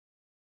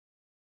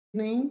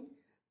evening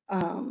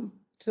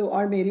to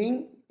our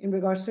meeting in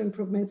regards to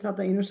improvements at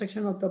the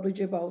intersection of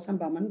W.J. Bowes and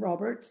Bowman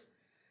Roberts.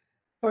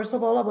 First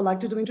of all, I would like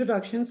to do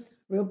introductions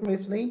real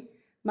briefly.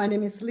 My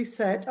name is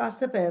Lisette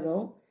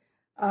Acevedo.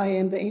 I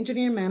am the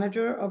engineer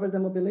manager over the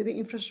mobility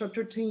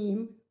infrastructure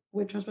team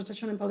with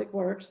Transportation and Public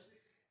Works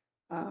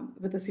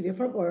with the City of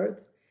Fort Worth.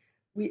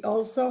 We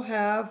also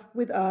have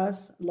with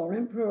us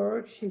Lauren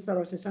Purr. She's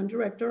our assistant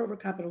director over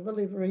capital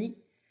delivery.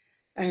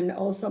 And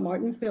also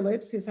Martin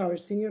Phillips is our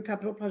senior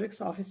capital projects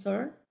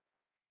officer.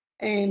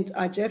 And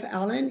Jeff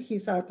Allen,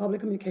 he's our public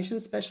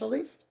communications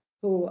specialist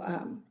who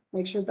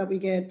makes sure that we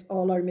get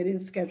all our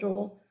meetings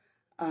scheduled.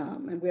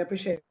 And we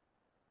appreciate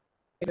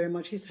very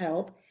much his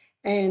help.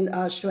 And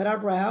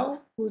Shweta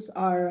Rao, who's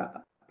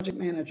our project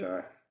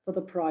manager for the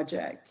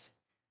project.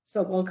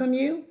 So welcome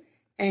you.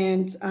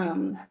 And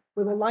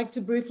we would like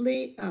to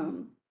briefly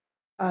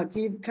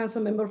give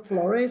Councilmember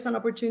Flores an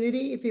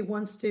opportunity if he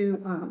wants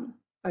to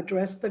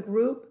address the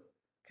group.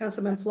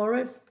 Councilman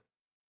Flores.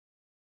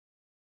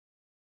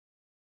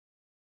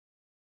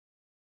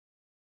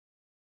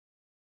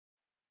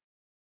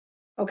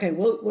 Okay,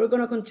 we're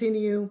going to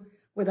continue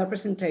with our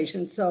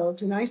presentation. So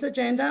tonight's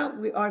agenda,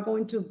 we are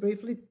going to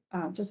briefly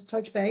just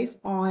touch base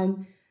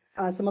on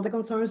some of the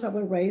concerns that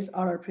were raised at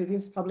our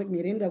previous public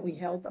meeting that we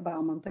held about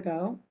a month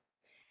ago.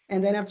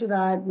 And then after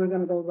that, we're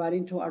going to go right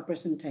into our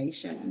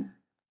presentation.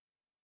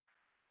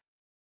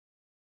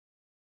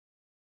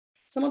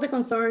 Some of the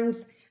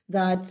concerns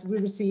that we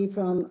received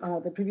from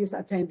the previous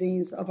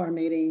attendees of our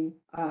meeting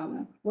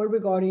were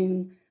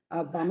regarding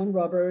Bowman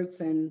Roberts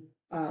and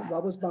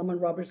what was Bowman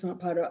Roberts not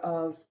part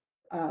of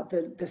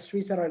the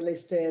streets that are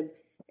listed.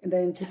 And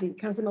then to be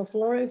Councilman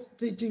Flores,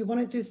 do you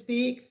want to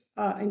speak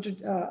and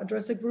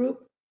address the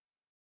group?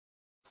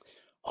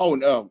 Oh,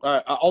 no,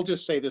 I'll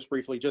just say this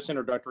briefly, just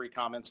introductory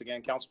comments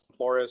again. Councilman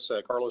Flores,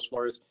 Carlos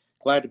Flores,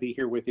 glad to be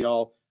here with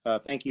y'all.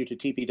 Thank you to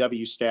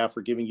TPW staff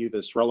for giving you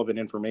this relevant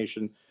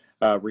information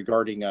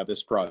regarding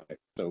this project.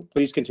 So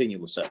please continue,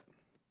 Lisette.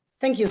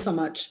 Thank you so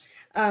much.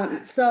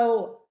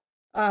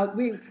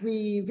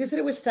 We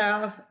visited with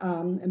staff,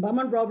 and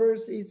Bowman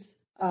Roberts is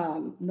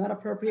not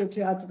appropriate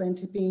to add to the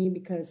NTP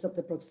because of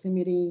the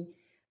proximity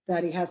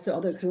that it has to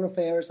other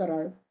thoroughfares that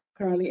are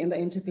currently in the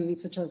NTP,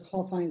 such as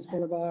Hawthorne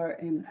Boulevard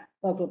and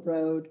Buckle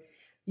Road.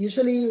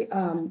 Usually,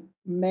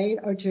 main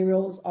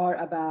arterials are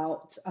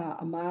about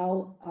a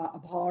mile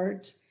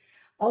apart.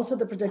 Also,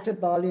 the projected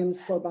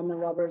volumes for Bowman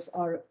Roberts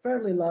are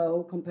fairly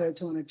low compared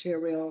to an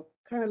arterial.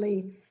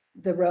 Currently,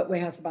 the roadway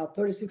has about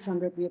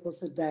 3,600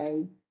 vehicles a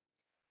day.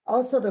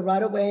 Also, the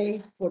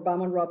right-of-way for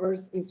Bowman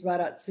Roberts is right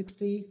at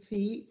 60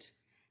 feet,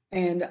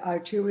 and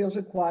arterials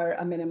require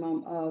a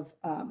minimum of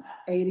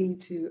 80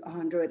 to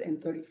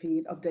 130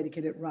 feet of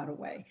dedicated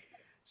right-of-way.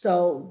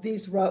 So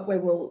this roadway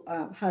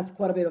has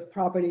quite a bit of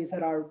properties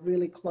that are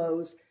really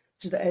close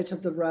to the edge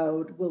of the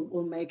road,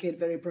 will make it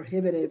very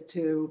prohibitive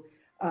to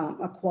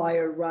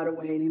acquire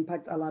right-of-way and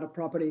impact a lot of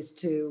properties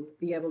to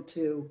be able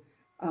to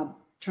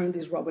turn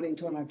this roadway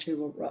into an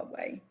arterial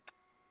roadway.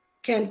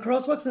 Can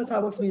crosswalks and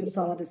sidewalks be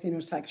installed at this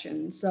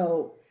intersection?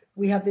 So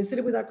we have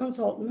visited with our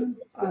consultant,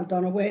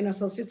 Donaway and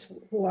Associates,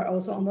 who are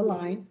also on the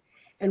line,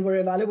 and we're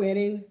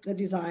evaluating the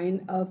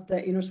design of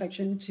the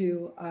intersection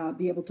to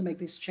be able to make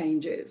these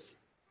changes.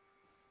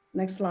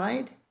 Next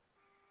slide.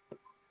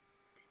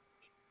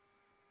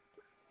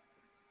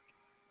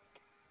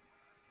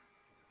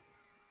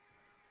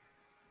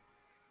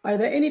 Are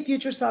there any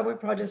future sidewalk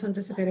projects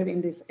anticipated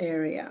in this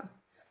area?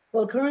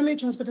 Well, currently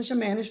Transportation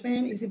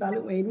Management is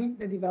evaluating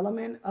the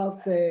development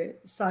of the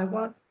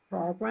sidewalk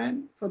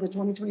program for the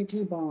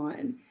 2022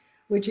 bond,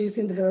 which is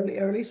in the very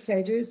early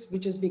stages. We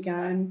just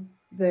began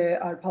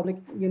our public,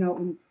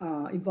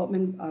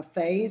 involvement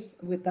phase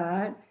with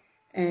that,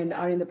 and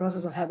are in the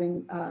process of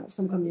having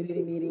some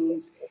community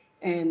meetings.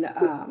 And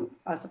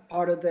as a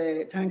part of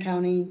the Tarrant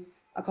County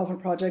call for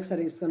projects that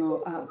is going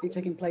to be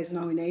taking place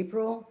now in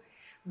April.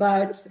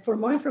 But for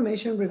more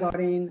information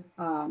regarding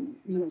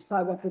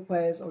sidewalk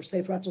requests or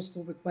safe route to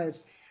school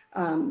requests,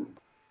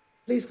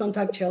 please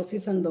contact Chelsea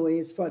San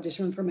Luis for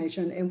additional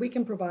information, and we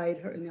can provide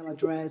her email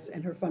address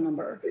and her phone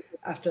number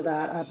after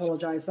that. I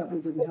apologize that we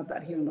didn't have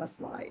that here on that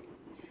slide.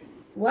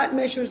 What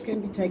measures can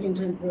be taken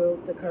to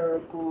improve the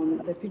curb on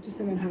the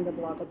 5700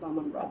 block of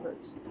Bowman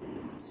Roberts?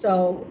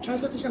 So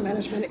Transportation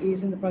Management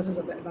is in the process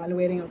of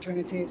evaluating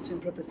alternatives to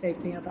improve the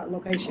safety at that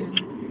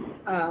location.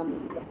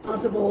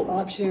 Possible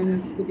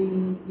options could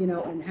be,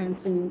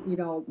 enhancing,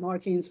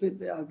 markings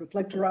with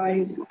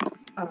reflectorized,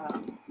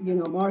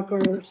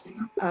 markers,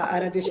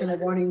 add additional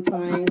warning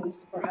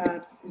signs,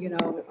 perhaps,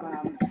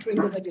 trim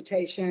the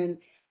vegetation,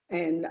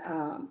 and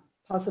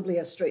possibly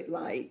a street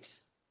light.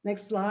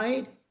 Next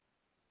slide.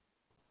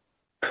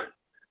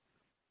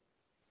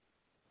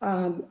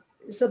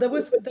 So there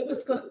was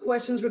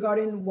questions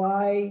regarding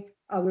why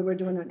we were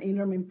doing an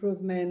interim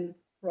improvement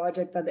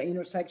project at the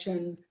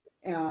intersection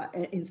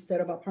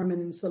instead of a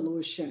permanent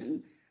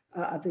solution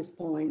at this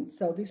point.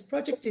 So this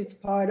project is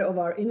part of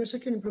our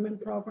intersection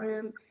improvement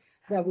program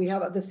that we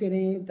have at the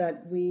city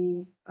that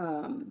we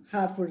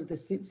have for the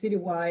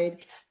citywide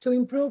to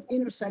improve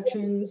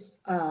intersections,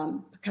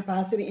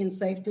 capacity and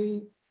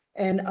safety.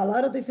 And a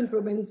lot of these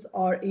improvements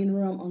are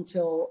interim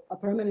until a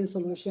permanent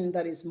solution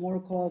that is more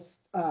cost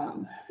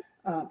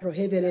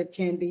prohibitive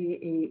can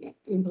be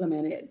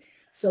implemented.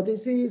 So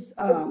this is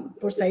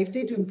for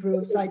safety to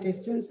improve sight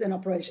distance and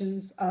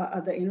operations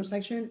at the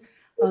intersection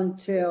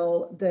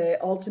until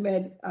the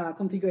ultimate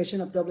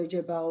configuration of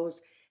WJ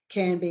Bows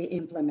can be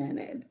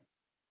implemented.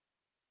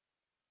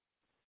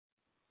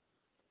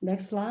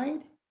 Next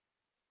slide.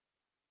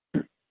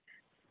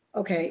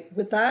 Okay,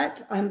 with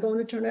that, I'm going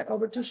to turn it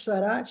over to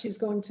Shweta. She's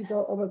going to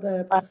go over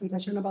the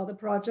presentation about the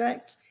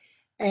project.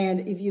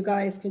 And if you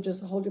guys can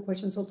just hold your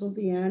questions until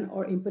the end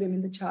or input them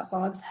in the chat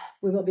box,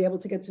 we will be able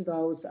to get to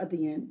those at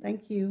the end.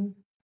 Thank you.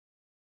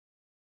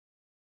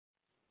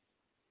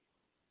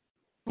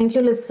 Thank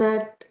you,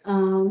 Lisette.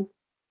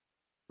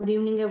 Good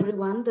evening,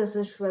 everyone. This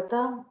is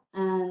Shweta,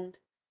 and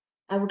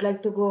I would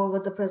like to go over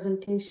the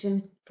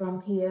presentation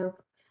from here.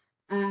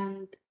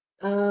 And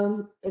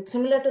it's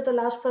similar to the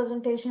last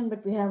presentation,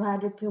 but we have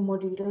added a few more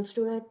details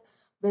to it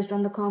based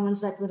on the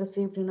comments that we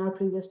received in our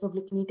previous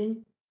public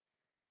meeting.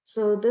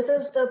 So this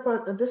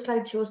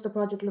slide shows the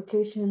project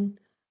location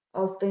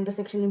of the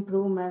intersection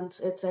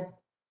improvements. It's at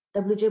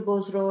W.J.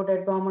 Bowes Road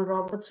at Bowman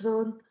Roberts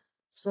Road.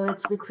 So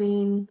it's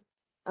between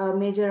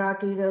major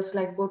arterials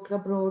like Boat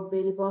Club Road,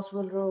 Bailey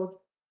Boswell Road,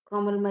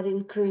 Cromwell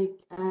Marine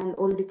Creek, and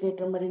Old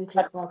Decatur Marine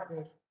Creek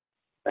Parkway.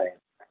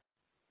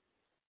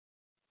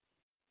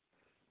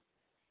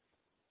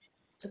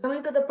 So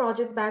coming to the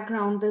project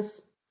background,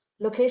 this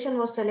location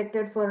was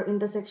selected for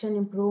intersection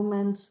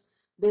improvements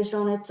based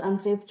on its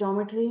unsafe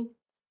geometry.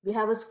 We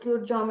have a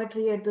skewed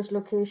geometry at this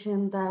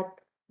location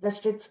that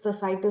restricts the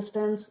sight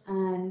distance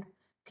and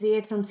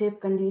creates unsafe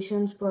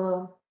conditions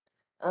for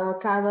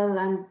travel,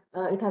 and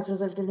it has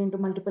resulted into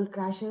multiple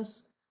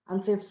crashes,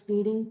 unsafe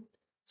speeding.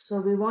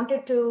 So we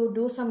wanted to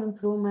do some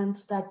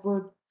improvements that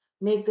would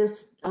make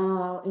this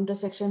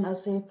intersection a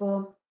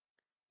safer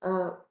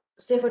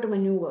to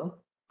maneuver.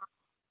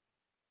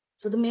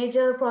 So the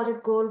major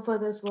project goal for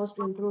this was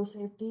to improve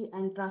safety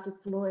and traffic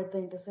flow at the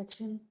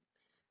intersection.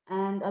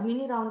 And a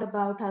mini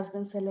roundabout has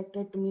been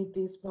selected to meet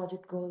these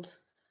project goals.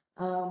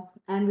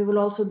 And we will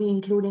also be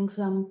including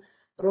some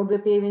roadway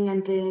paving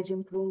and drainage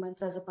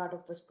improvements as a part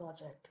of this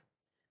project.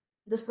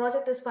 This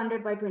project is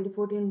funded by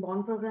 2014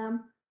 bond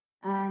program,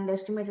 and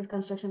estimated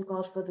construction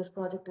cost for this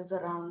project is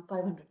around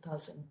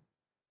 $500,000.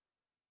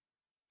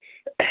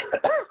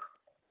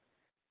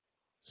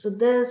 So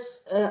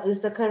this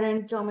is the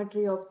current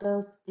geometry of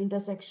the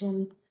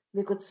intersection.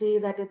 We could see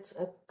that it's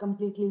a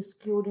completely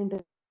skewed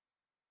intersection.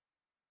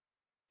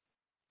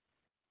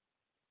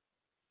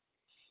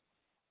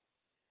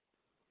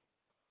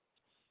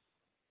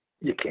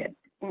 You can't.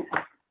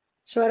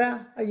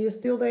 Shweta, are you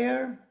still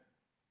there?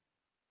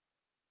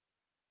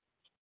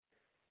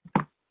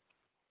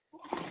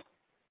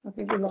 I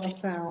think we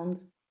lost sound.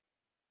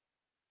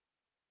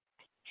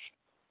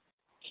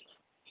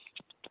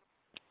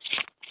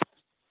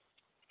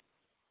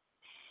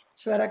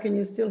 Shweta, can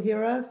you still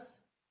hear us?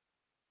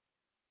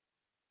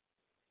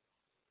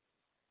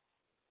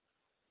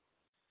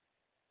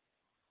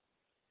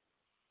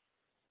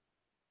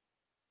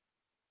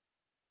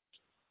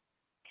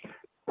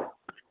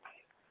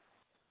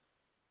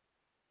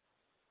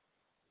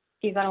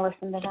 You gonna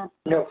listen to that?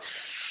 No.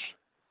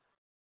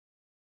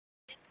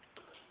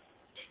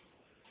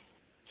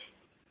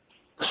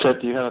 Seth,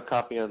 do you have a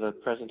copy of the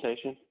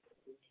presentation?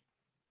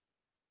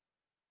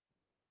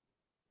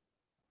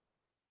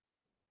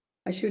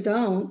 I sure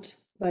don't,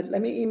 but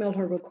let me email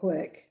her real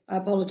quick. I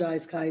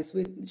apologize, guys.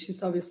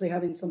 She's obviously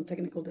having some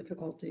technical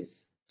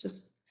difficulties.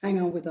 Just hang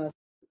on with us.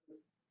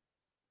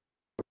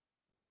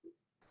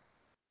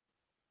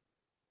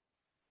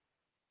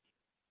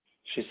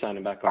 She's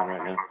signing back on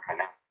right now.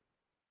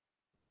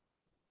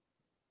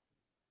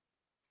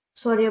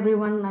 Sorry,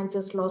 everyone. I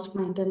just lost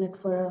my internet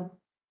for a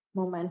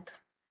moment.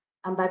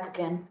 I'm back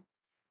again.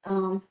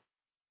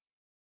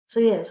 So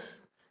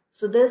yes,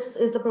 so this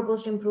is the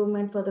proposed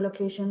improvement for the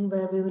location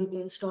where we will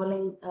be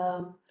installing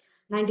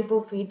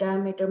 94 feet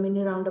diameter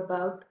mini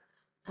roundabout,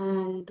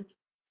 and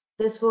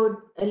this would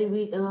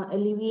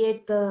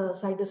alleviate the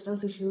sight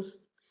distance issues,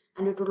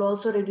 and it will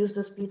also reduce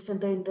the speeds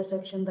at the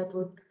intersection that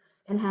would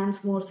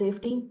enhance more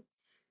safety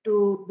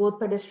to both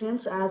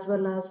pedestrians as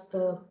well as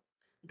the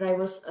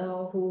drivers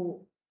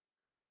who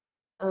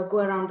go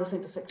around this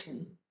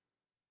intersection.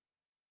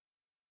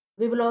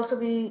 We will also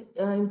be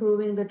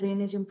improving the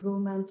drainage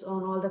improvements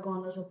on all the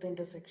corners of the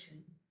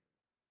intersection.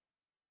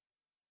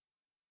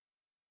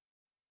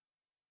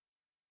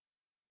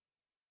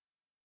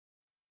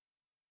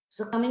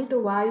 So coming to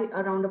why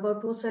a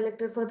roundabout was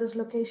selected for this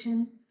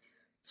location.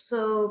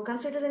 So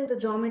considering the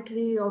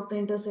geometry of the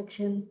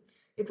intersection,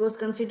 it was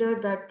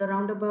considered that the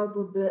roundabout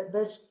would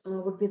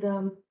be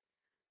the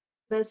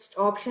best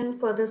option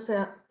for this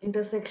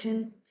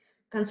intersection,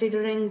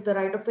 considering the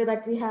right of way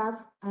that we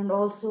have, and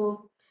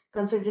also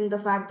considering the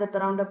fact that the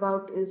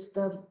roundabout is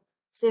the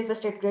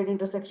safest at grade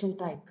intersection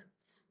type,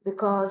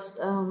 because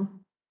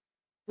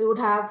we would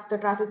have the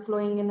traffic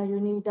flowing in a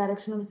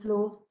unidirectional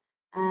flow,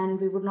 and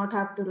we would not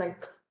have to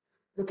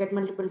look at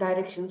multiple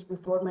directions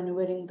before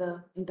maneuvering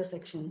the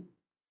intersection.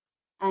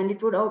 And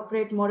it would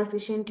operate more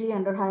efficiently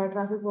under higher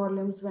traffic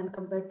volumes when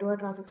compared to a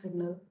traffic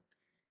signal.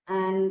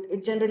 And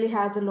it generally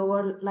has a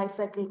lower life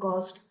cycle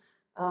cost,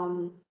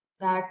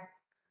 that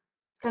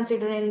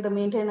considering the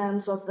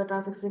maintenance of the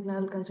traffic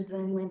signal,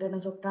 considering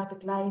maintenance of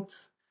traffic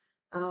lights,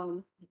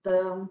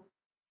 the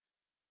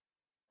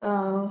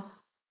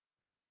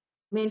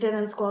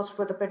maintenance cost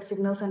for the pet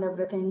signals and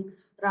everything,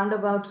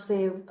 roundabouts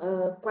save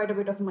quite a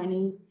bit of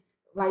money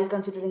while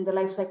considering the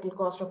life cycle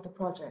cost of the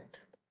project.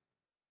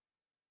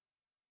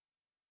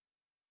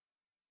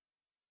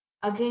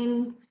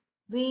 Again,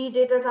 we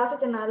did a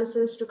traffic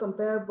analysis to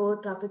compare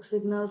both traffic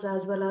signals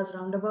as well as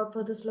roundabout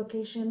for this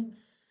location.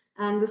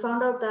 And we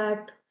found out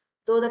that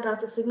though the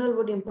traffic signal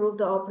would improve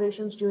the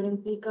operations during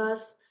peak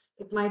hours,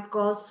 it might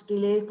cause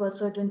delay for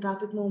certain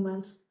traffic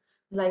movements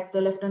like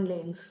the left-hand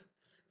lanes.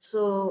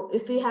 So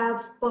if we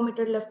have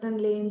permitted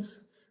left-hand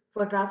lanes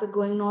for traffic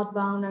going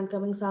northbound and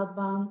coming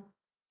southbound,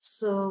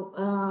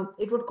 so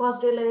it would cause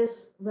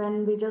delays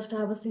when we just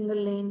have a single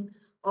lane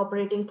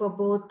operating for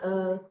both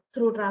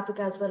through traffic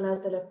as well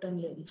as the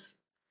left-hand lanes.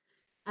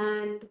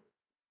 And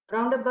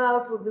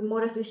roundabout would be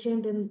more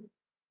efficient in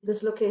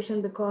this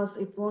location because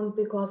it won't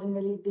be causing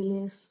any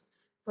delays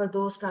for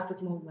those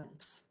traffic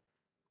movements.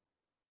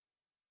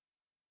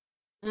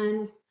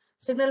 And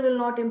signal will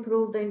not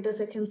improve the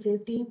intersection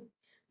safety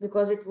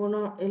because it will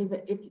not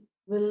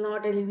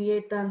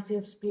alleviate the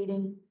unsafe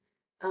speeding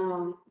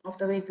of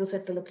the vehicles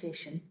at the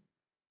location.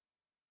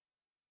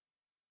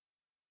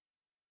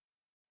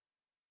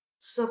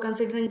 So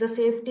considering the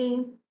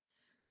safety,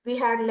 we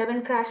had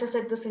 11 crashes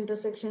at this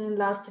intersection in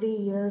last 3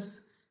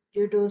 years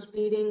due to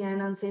speeding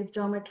and unsafe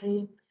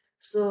geometry.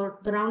 So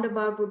the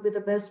roundabout would be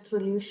the best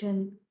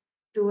solution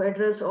to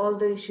address all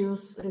the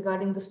issues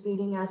regarding the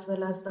speeding as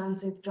well as the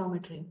unsafe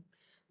geometry,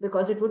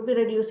 because it would be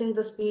reducing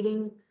the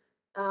speeding.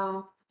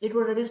 It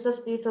would reduce the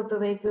speeds of the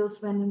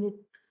vehicles when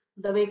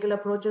the vehicle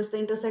approaches the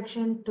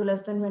intersection to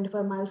less than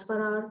 25 miles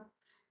per hour.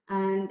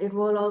 And it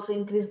will also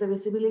increase the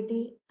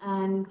visibility,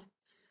 and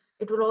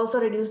it will also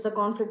reduce the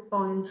conflict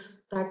points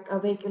that a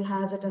vehicle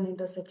has at an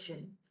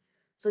intersection.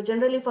 So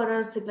generally for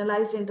a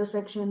signalized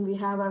intersection, we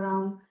have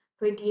around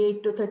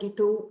 28 to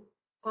 32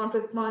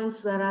 conflict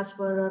points, whereas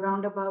for a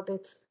roundabout,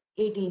 it's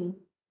 18.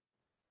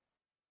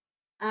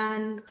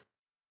 And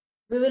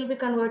we will be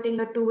converting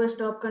a two-way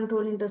stop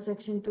control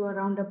intersection to a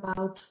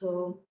roundabout.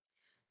 So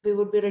we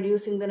would be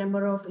reducing the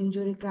number of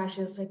injury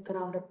crashes at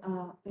the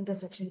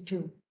intersection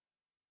too.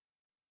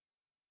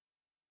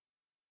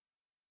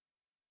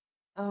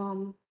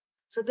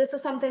 So this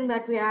is something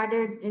that we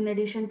added in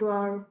addition to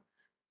our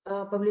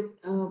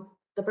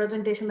the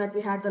presentation that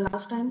we had the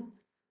last time,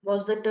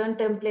 was the turn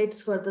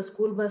templates for the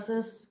school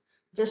buses,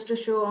 just to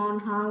show on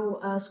how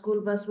a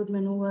school bus would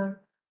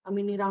maneuver a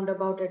mini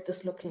roundabout at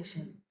this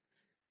location.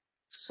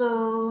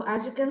 So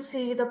as you can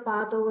see the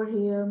path over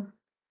here,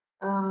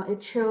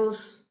 it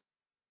shows,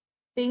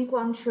 pink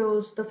one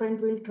shows the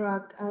front wheel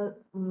track,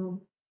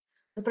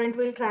 the front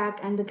wheel track,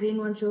 and the green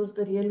one shows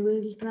the rear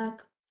wheel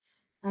track.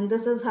 And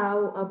this is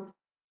how a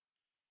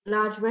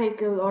large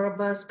vehicle or a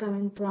bus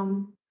coming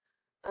from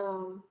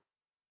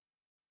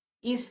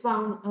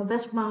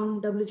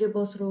westbound W.J.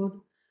 Bose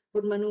Road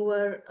would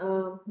maneuver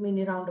a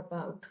mini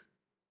roundabout.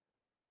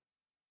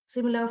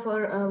 Similar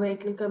for a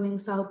vehicle coming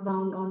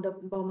southbound on the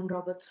Bowman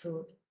Roberts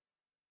Road.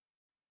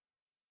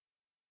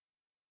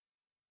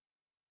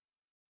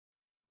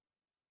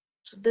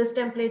 So this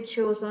template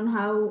shows on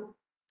how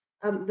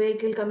a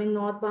vehicle coming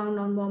northbound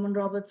on Bowman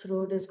Roberts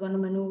Road is going to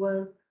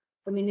maneuver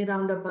a mini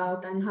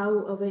roundabout, and how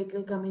a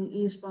vehicle coming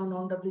eastbound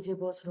on W.J.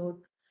 Bose Road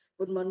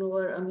would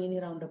maneuver a mini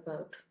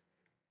roundabout.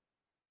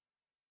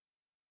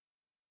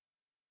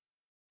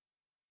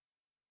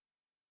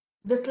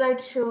 This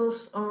slide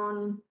shows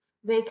on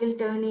vehicle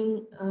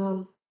turning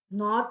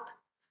north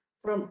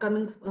from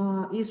coming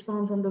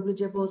eastbound from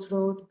W.J. Bose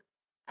Road,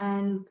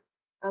 and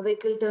a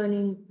vehicle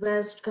turning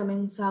west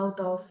coming south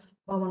of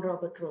Bowman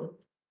Robert Road.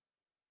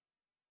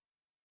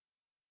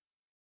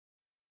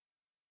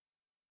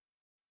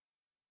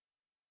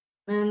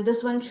 And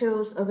this one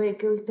shows a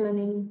vehicle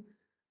turning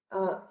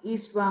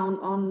eastbound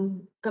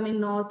on coming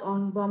north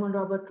on Bowman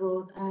Robert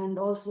Road, and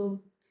also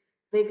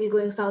vehicle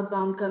going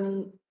southbound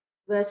coming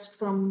west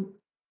from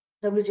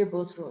W.J.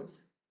 Bose Road.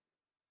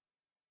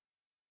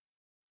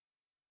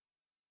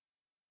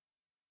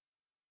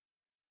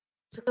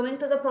 So coming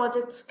to the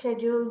project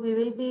schedule, we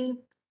will be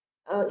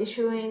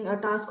issuing a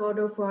task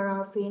order for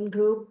our FAIN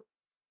group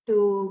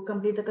to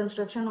complete the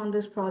construction on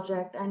this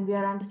project, and we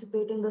are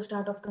anticipating the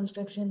start of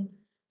construction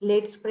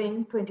late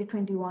spring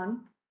 2021,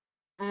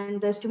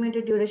 and the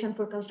estimated duration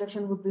for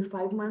construction would be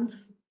 5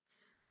 months.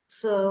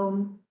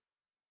 So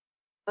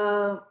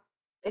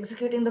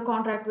executing the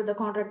contract with the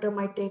contractor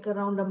might take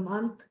around a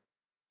month,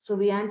 so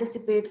we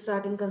anticipate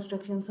starting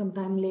construction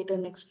sometime later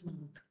next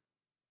month.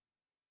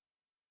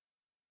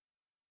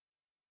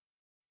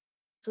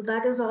 So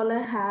that is all I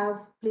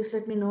have. Please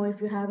let me know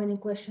if you have any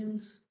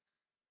questions.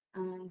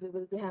 and we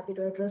will be happy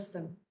to address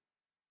them.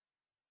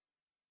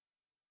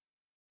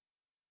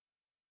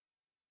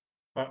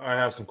 I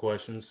have some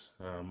questions.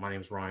 My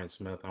name is Ryan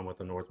Smith. I'm with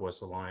the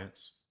Northwest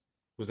Alliance.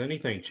 Was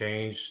anything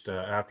changed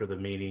after the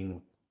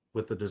meeting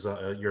with the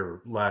design,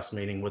 your last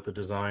meeting with the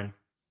design?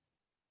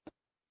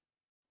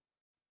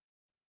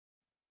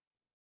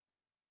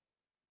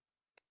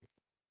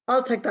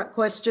 I'll take that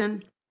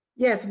question.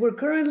 Yes, we're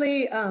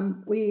currently,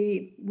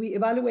 we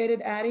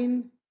evaluated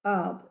adding,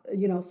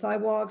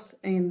 sidewalks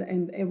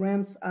and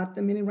ramps at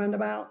the mini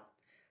roundabout.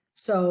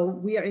 So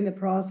we are in the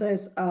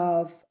process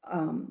of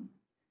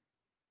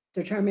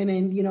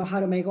determining,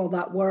 how to make all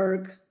that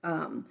work.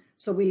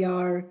 So we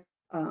are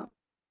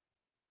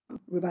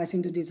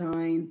revising the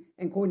design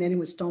and coordinating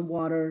with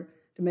Stormwater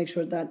to make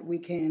sure that we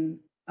can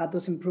add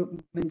those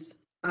improvements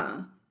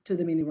to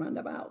the mini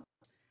roundabout.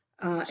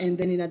 And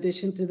then in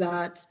addition to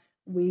that,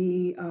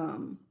 we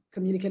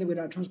communicated with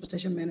our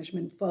transportation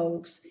management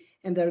folks,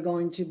 and they're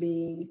going to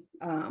be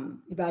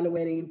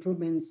evaluating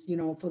improvements,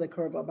 for the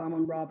curve of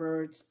Bowman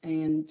Roberts.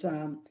 And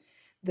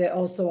they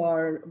also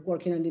are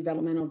working on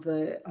development of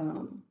the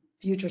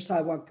future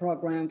sidewalk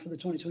program for the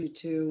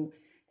 2022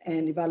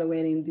 and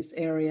evaluating this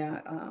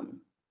area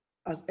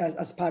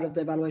as part of the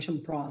evaluation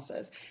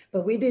process.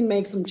 But we did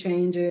make some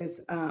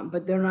changes,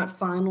 but they're not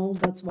final.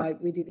 That's why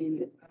we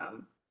didn't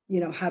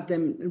have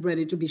them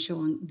ready to be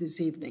shown this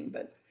evening,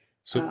 but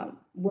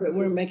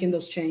we're making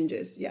those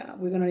changes. Yeah,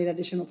 we're gonna need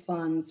additional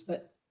funds,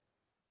 but.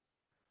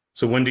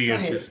 So when do you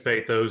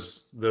anticipate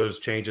those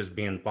changes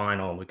being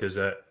final? Because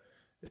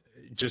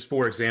just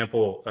for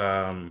example,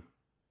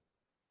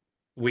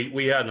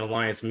 we had an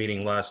alliance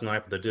meeting last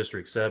night with the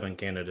District 7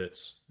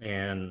 candidates,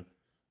 and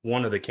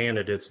one of the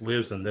candidates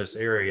lives in this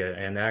area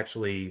and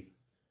actually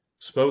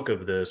spoke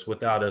of this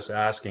without us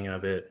asking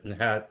of it,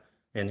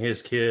 and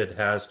his kid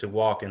has to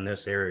walk in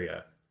this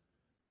area,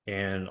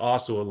 and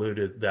also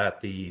alluded that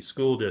the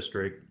school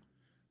district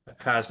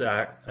has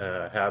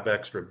to have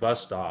extra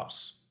bus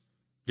stops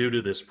due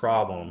to this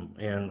problem.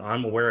 And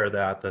I'm aware of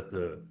that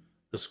the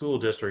school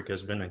district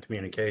has been in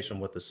communication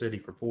with the city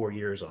for 4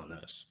 years on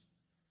this.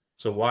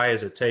 So why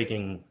is it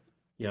taking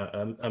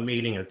a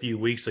meeting a few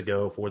weeks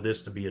ago for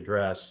this to be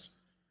addressed?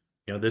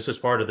 This is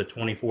part of the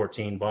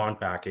 2014 bond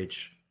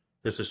package.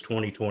 This is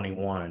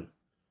 2021.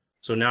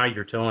 So now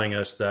you're telling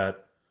us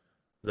that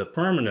the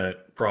permanent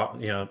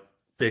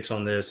fix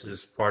on this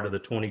is part of the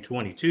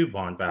 2022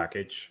 bond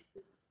package.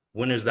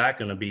 When is that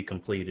going to be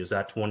complete? Is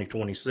that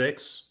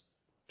 2026,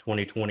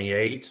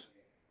 2028?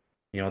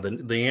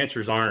 The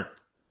answers aren't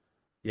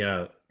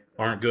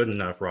good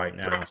enough right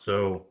now.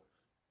 So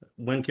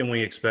when can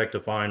we expect a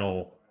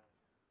final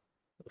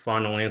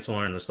answer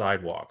on the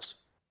sidewalks?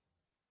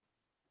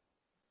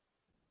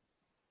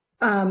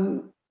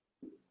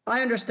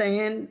 I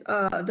understand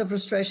the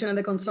frustration and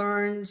the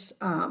concerns.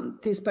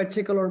 This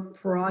particular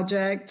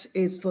project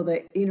is for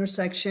the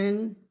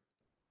intersection,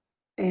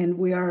 and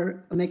we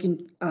are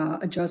making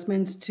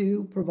adjustments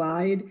to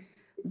provide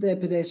the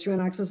pedestrian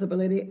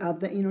accessibility at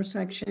the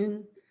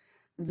intersection.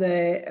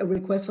 The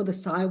request for the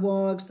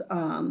sidewalks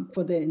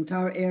for the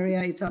entire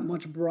area, it's a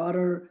much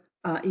broader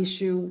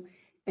issue.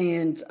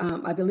 And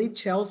I believe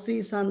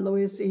Chelsea San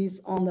Luis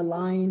is on the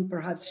line.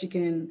 Perhaps she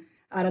can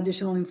add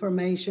additional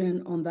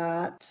information on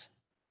that.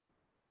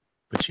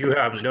 But you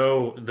have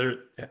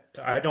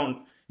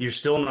you're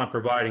still not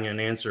providing an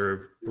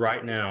answer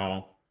right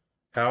now.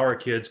 How are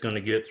kids going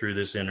to get through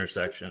this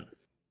intersection?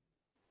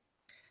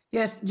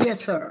 Yes,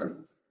 sir.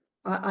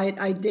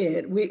 I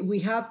did. We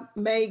have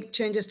made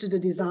changes to the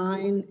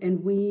design,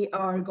 and we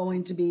are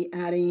going to be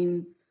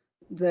adding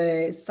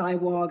the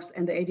sidewalks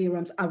and the ADA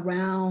ramps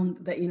around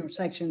the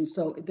intersection.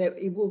 So there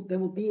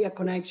will be a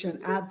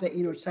connection at the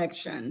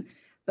intersection,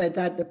 but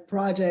that the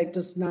project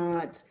does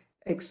not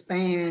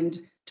expand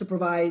to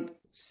provide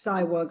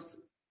sidewalks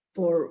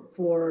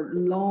for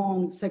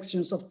long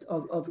sections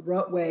of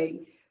roadway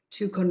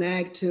to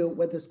connect to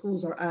where the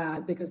schools are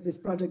at, because this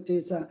project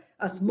is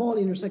a small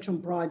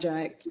intersection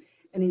project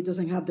and it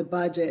doesn't have the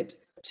budget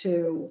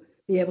to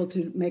be able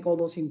to make all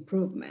those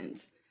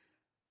improvements.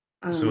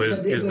 So are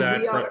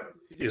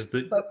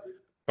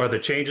the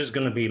changes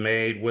going to be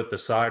made with the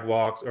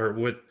sidewalks, or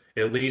with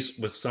at least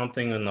with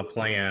something in the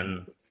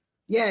plan?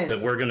 Yes.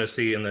 That we're going to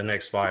see in the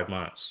next 5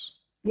 months?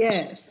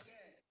 Yes.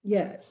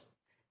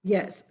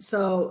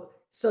 So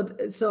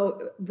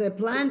the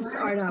plans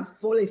are not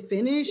fully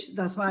finished.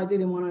 That's why I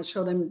didn't want to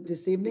show them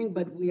this evening,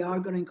 but we are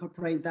going to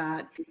incorporate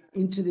that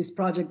into this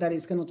project that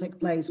is going to take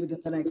place within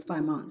the next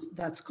 5 months.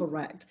 That's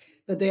correct.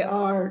 But there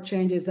are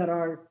changes that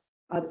are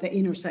at the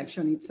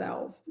intersection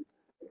itself.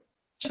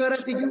 Well,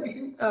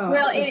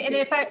 and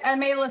if I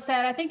may,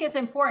 Lisette, I think it's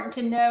important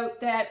to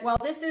note that while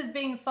this is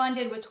being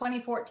funded with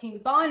 2014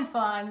 bond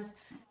funds,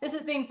 this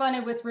is being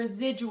funded with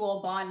residual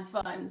bond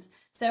funds.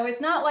 So it's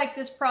not like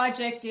this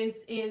project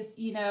is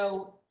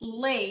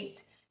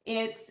late.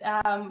 It's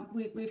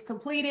we've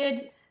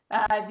completed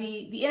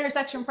the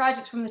intersection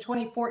projects from the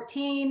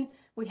 2014.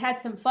 We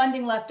had some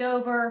funding left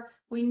over.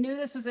 We knew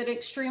this was an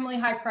extremely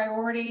high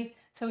priority,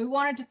 so we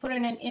wanted to put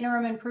in an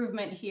interim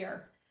improvement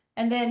here.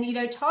 And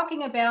then,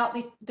 talking about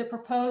the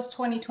proposed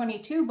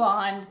 2022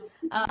 bond.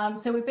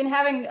 So we've been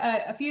having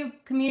a few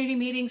community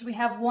meetings. We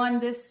have one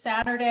this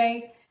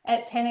Saturday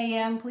at 10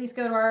 a.m. Please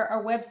go to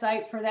our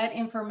website for that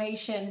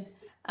information.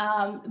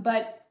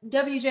 But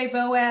W.J.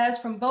 Boaz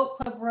from Boat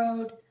Club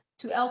Road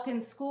to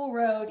Elkins School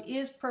Road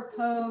is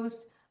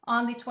proposed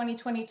on the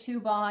 2022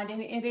 bond,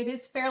 and it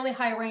is fairly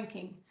high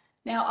ranking.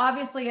 Now,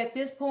 obviously, at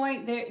this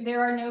point,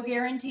 there are no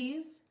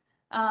guarantees,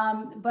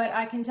 but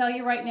I can tell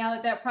you right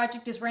now that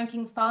project is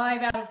ranking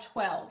 5 out of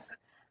 12.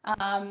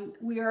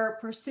 We are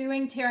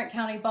pursuing Tarrant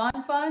County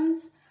bond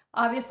funds,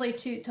 obviously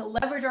to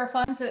leverage our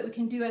funds so that we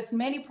can do as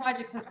many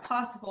projects as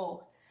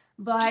possible.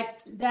 But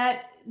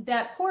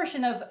that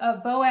portion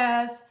of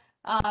Boaz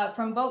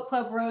from Boat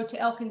Club Road to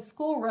Elkins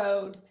School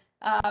Road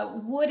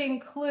would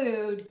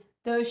include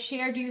those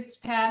shared use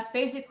paths.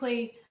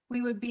 Basically,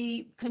 we would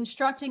be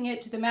constructing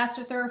it to the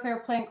master thoroughfare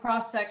plan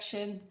cross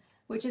section,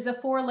 which is a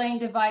 4-lane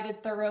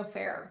divided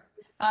thoroughfare.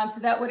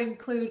 So that would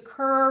include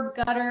curb,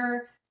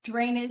 gutter,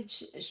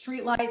 drainage,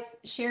 streetlights,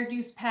 shared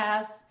use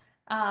paths.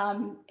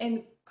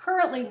 And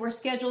currently we're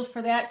scheduled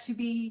for that to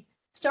be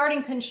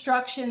starting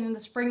construction in the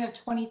spring of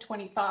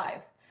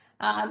 2025.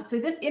 So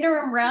this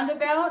interim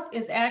roundabout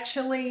is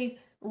actually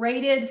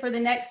rated for the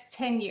next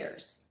 10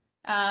 years.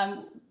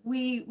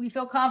 We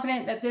feel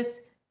confident that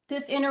this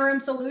interim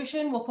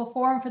solution will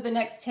perform for the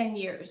next 10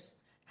 years.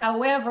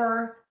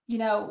 However,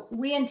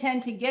 we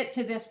intend to get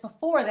to this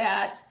before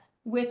that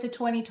with the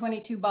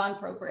 2022 bond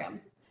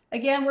program.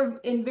 Again, we're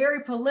in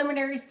very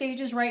preliminary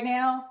stages right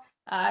now.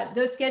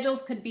 Those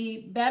schedules could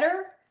be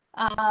better,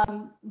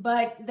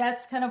 but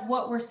that's kind of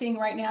what we're seeing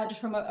right now,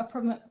 just from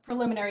a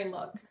preliminary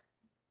look.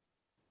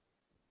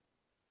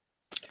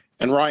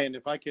 And Ryan,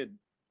 if I could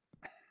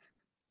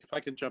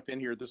jump in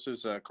here, this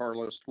is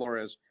Carlos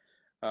Flores.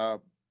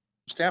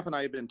 Staff and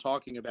I have been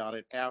talking about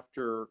it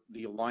after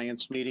the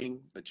Alliance meeting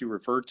that you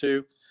referred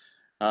to.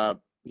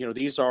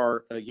 These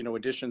are,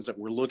 additions that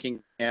we're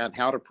looking at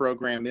how to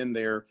program in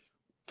there,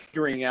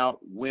 figuring out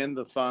when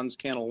the funds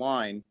can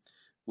align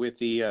with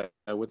the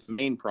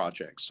main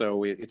project.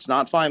 So it's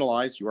not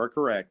finalized, you are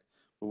correct,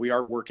 but we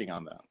are working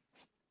on that.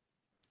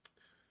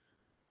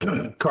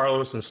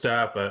 Carlos and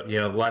staff,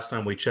 the last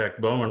time we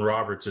checked, Bowman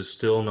Roberts is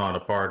still not a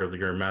part of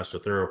your master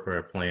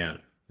thoroughfare plan.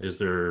 Is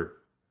there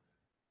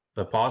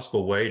a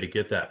possible way to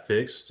get that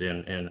fixed,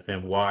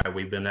 and why?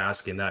 We've been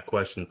asking that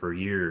question for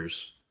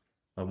years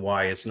of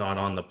why it's not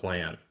on the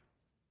plan.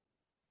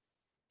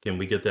 Can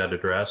we get that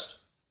addressed?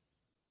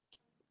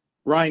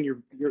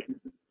 Ryan,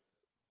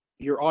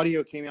 your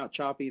audio came out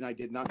choppy and I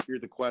did not hear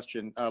the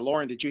question.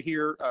 Lauren, did you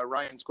hear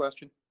Ryan's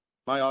question?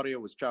 My audio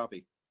was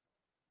choppy.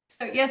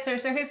 So yes, sir.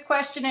 So his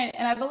question,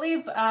 and I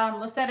believe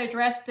Lisette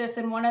addressed this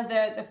in one of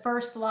the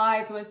first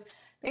slides, was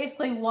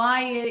basically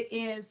why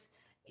is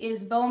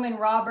Bowman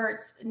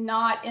Roberts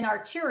not an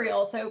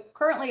arterial? So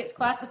currently it's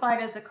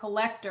classified as a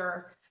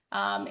collector.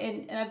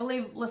 And I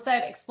believe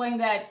Lisette explained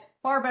that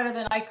far better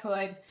than I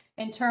could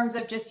in terms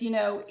of just,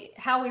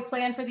 how we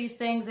plan for these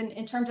things and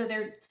in terms of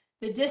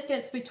the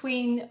distance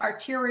between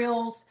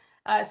arterials.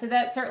 So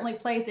that certainly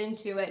plays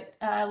into it.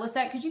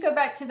 Lisette, could you go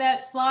back to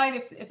that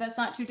slide if that's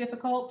not too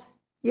difficult?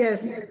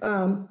 Yes,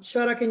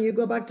 Shara, can you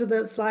go back to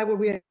the slide where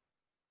we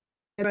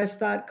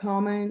addressed that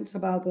comment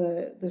about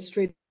the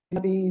street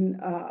being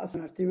as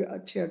an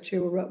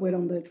arterial roadway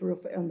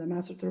on the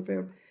master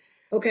thoroughfare?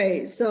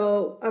 Okay,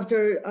 so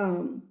after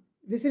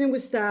visiting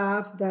with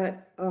staff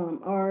that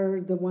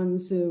are the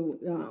ones who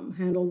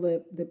handle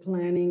the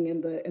planning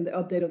and the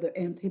update of the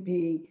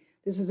MTP,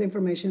 this is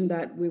information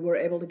that we were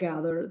able to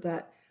gather,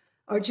 that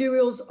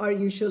arterials are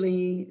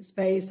usually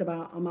spaced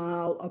about a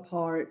mile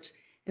apart.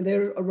 And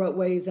there are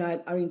roadways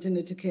that are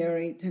intended to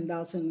carry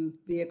 10,000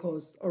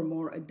 vehicles or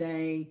more a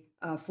day,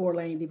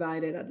 4-lane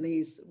divided at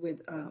least, with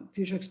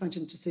future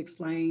expansion to 6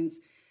 lanes.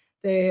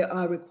 They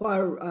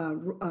require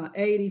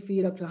 80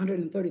 feet up to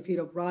 130 feet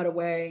of right of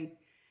way.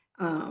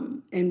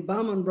 And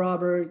Bowman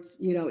Roberts,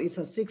 it's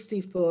a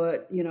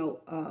 60-foot,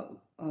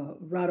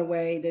 right of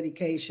way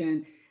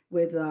dedication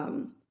with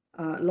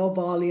low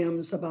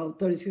volumes, about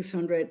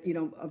 3,600,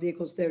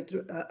 vehicles there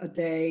a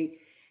day.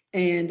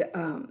 And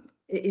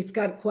it's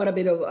got quite a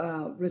bit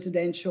of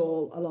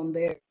residential along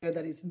there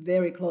that is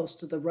very close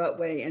to the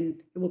roadway, and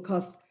it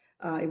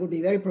will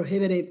be very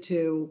prohibitive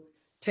to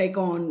take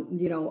on,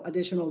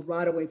 additional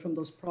right of way from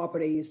those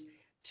properties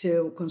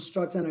to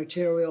construct an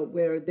arterial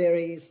where there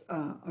is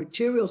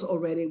arterials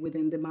already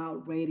within the mile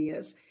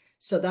radius.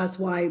 So that's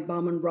why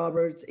Bowman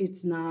Roberts,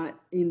 it's not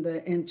in the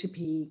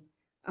NTP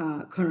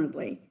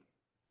currently.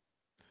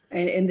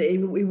 And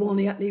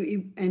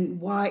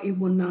why it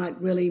will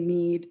not really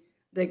meet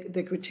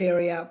the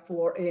criteria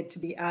for it to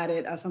be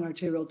added as an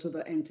arterial to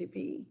the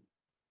NTP.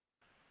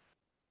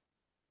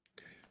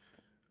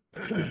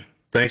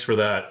 Thanks for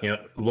that.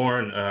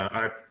 Lauren,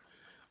 I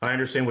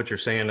understand what you're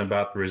saying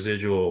about the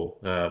residual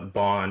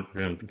bond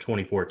in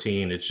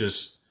 2014. It's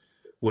just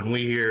when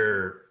we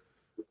hear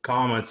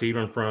comments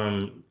even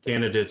from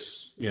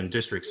candidates in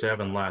District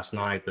 7 last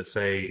night that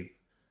say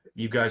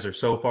you guys are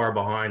so far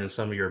behind in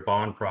some of your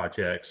bond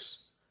projects,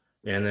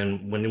 And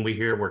then when we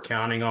hear we're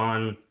counting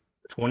on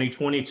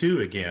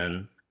 2022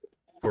 again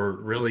for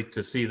really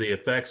to see the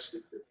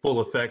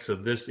full effects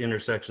of this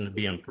intersection to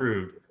be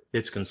improved,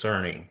 it's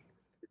concerning.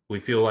 We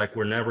feel like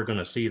we're never going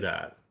to see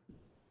that.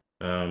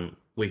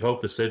 We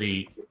hope the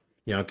city,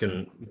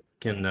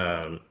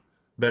 can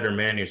better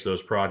manage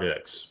those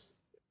projects.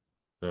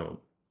 So.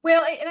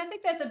 Well, and I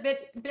think that's a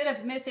bit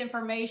of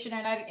misinformation,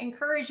 and I'd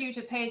encourage you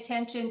to pay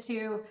attention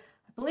to,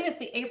 I believe it's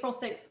the April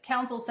 6th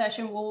council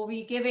session where we'll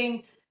be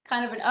giving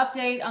kind of an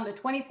update on the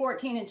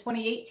 2014 and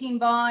 2018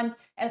 bond,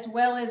 as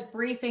well as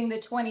briefing the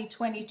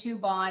 2022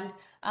 bond.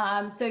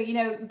 So,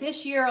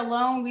 this year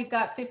alone, we've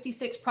got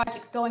 56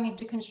 projects going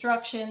into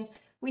construction.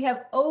 We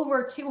have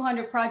over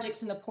 200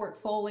 projects in the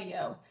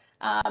portfolio.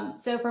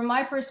 So from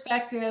my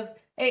perspective,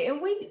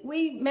 and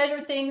we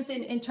measure things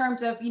in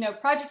terms of,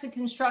 projects in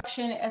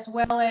construction as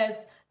well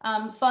as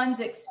funds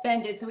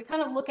expended. So we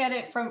kind of look at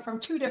it from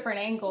two different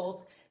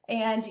angles.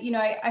 And,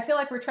 I feel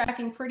like we're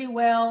tracking pretty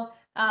well.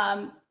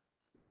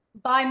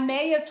 By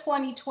May of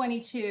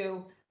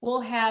 2022,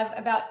 we'll have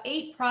about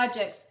 8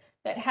 projects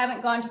that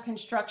haven't gone to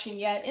construction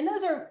yet. And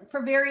those are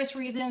for various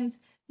reasons.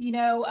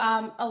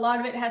 A lot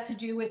of it has to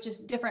do with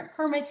just different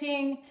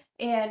permitting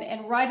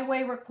and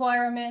right-of-way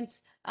requirements.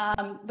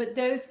 But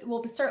those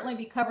will certainly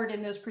be covered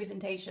in those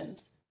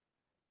presentations.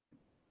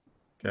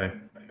 Okay.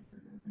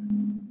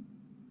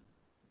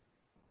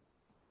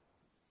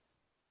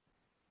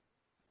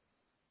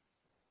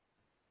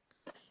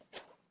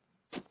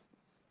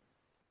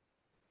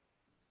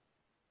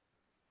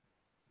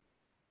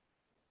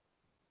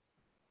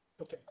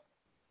 Okay.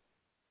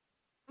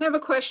 I have a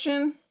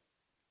question.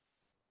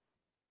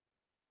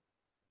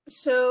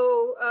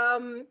 So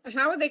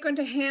how are they going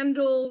to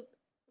handle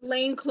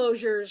lane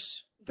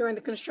closures during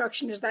the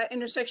construction? Is that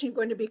intersection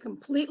going to be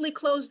completely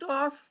closed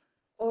off,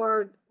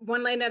 or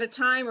one lane at a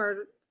time,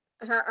 or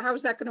how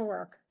is that going to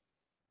work?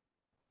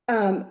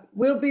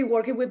 We'll be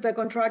working with the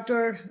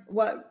contractor.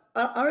 What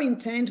our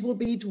intent will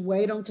be to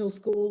wait until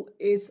school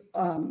is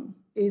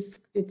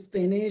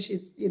finished,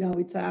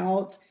 it's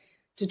out,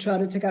 to try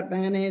to take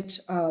advantage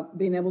of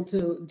being able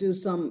to do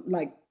some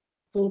like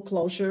full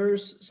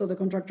closures so the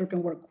contractor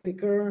can work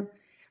quicker.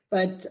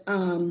 But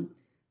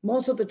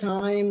most of the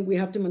time we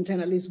have to maintain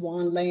at least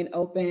one lane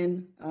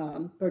open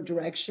per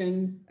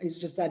direction. It's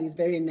just that it's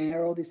very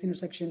narrow. This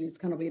intersection is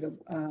kind of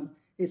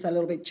it's a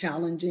little bit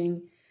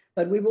challenging.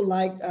 But we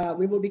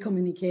will be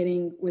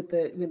communicating with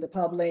the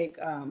public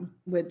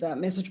with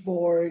message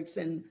boards,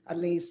 and at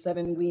least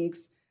 7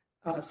 weeks,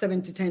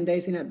 7 to 10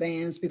 days in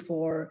advance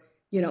before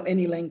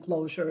any lane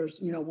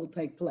closures will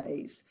take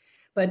place.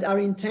 But our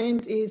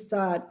intent is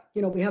that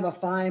we have a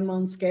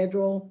 5-month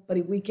schedule. But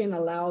if we can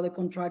allow the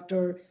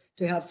contractor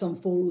to have some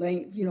full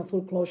lane,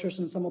 full closures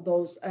and some of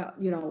those,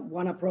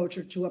 one approach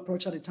or 2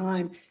 approach at a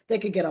time, they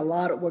could get a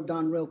lot of work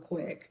done real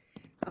quick.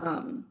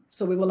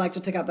 So we would like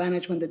to take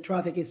advantage when the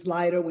traffic is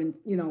lighter, when,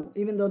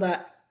 even though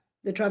that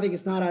the traffic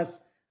is not as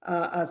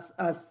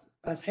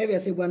heavy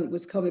as it went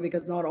with COVID,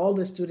 because not all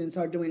the students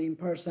are doing in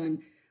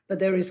person, but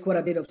there is quite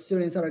a bit of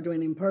students that are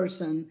doing in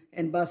person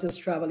and buses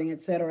traveling,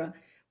 et cetera.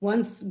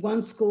 Once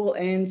school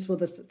ends for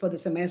the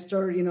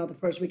semester, the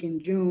first week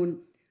in June,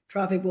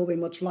 traffic will be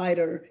much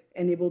lighter,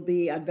 and it will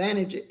be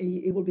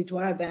to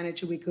our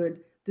advantage if we could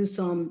do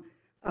some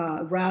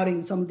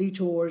routing, some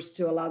detours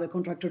to allow the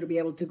contractor to be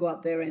able to go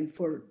out there and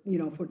for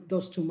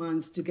those 2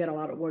 months to get a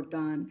lot of work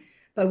done.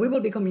 But we will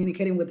be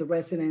communicating with the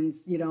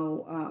residents,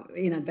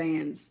 in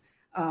advance.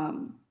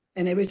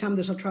 And every time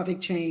there's a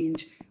traffic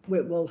change,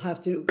 we'll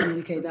have to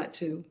communicate that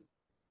too.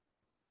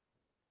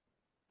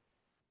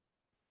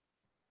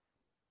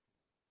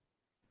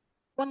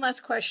 One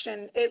last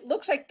question. It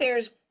looks like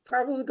there's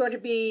probably going to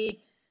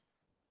be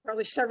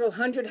several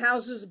hundred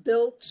houses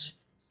built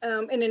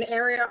in an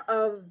area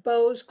of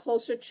Boaz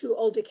closer to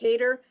Old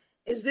Decatur.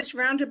 Is this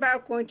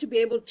roundabout going to be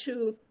able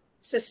to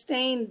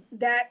sustain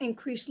that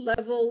increased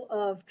level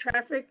of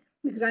traffic?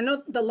 Because I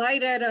know the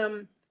light at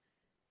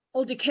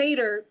Old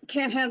Decatur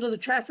can't handle the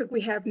traffic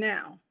we have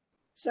now.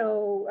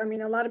 So, I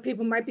mean, a lot of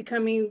people might be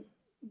coming,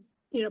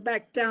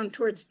 back down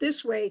towards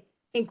this way,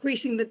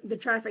 increasing the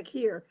traffic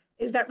here.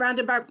 Is that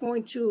roundabout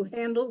going to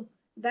handle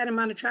that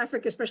amount of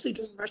traffic, especially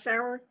during rush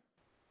hour?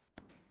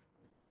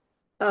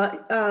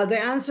 The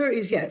answer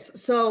is yes.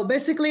 So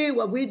basically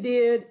what we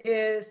did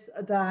is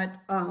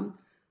that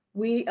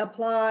we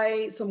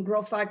apply some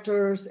growth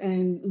factors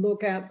and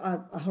look at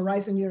a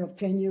horizon year of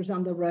 10 years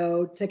on the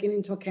road, taking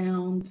into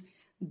account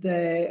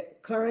the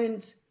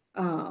current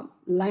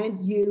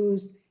land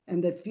use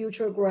and the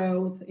future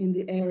growth in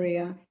the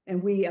area.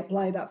 And we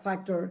apply that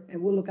factor, and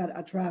we'll look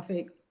at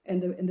traffic,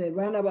 and the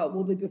roundabout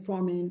will be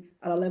performing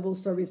at a level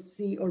service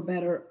C or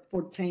better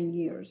for 10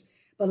 years.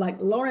 But like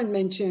Lauren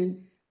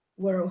mentioned,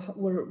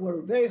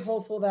 we're very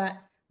hopeful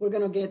that we're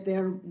going to get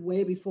there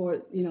way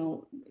before,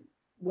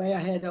 way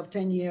ahead of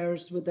 10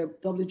 years with the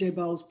W.J.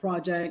 Boaz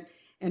project,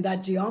 and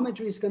that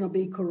geometry is going to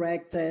be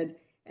corrected,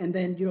 and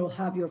then you'll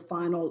have your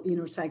final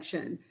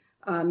intersection.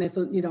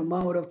 method,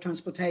 mode of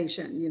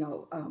transportation,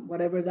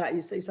 whatever that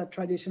is a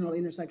traditional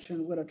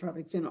intersection with a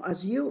traffic signal.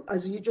 As you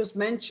just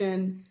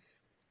mentioned,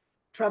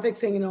 traffic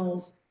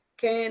signals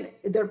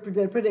they're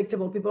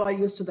predictable. People are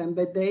used to them,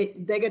 but they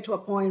get to a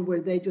point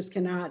where they just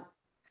cannot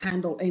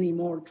handle any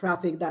more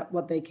traffic than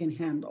what they can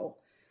handle.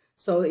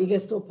 So it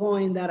gets to a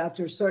point that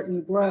after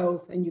certain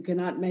growth and you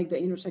cannot make the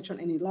intersection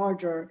any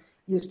larger,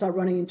 you start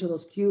running into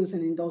those queues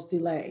and in those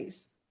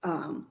delays.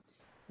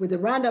 With the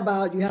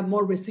roundabout, you have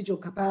more residual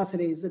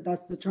capacities.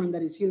 That's the term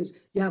that is used.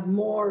 You have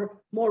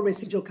more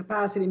residual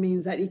capacity,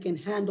 means that it can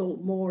handle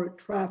more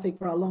traffic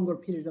for a longer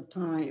period of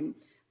time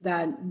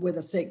than with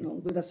a signal.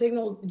 With a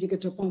signal, you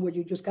get to a point where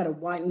you just got to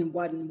widen and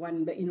widen and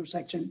widen the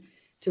intersection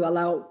to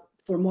allow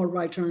for more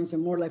right turns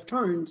and more left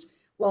turns.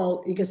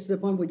 Well, it gets to the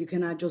point where you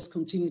cannot just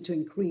continue to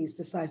increase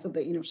the size of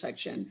the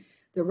intersection.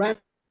 The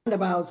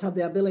roundabouts have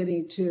the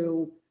ability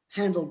to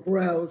handle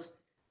growth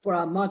for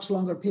a much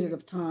longer period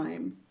of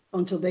time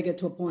until they get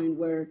to a point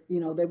where,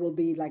 they will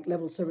be like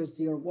level service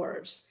D or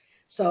worse.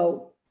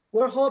 So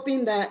we're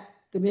hoping that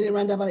the mini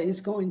roundabout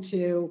is going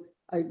to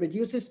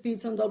reduce the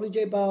speeds on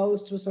WJ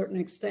Bowes to a certain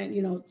extent,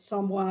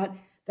 somewhat,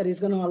 that is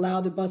going to allow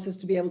the buses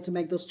to be able to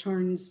make those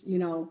turns,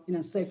 in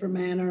a safer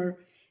manner,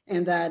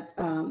 and that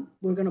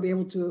we're going to be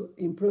able to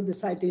improve the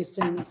sight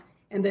distance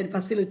and then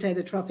facilitate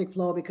the traffic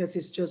flow, because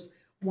it's just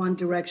one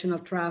direction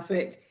of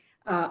traffic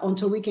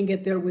until we can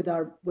get there with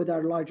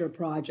our larger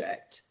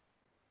project.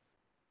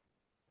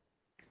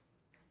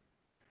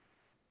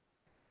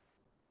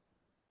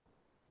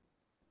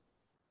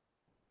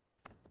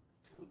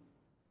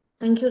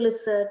 Thank you,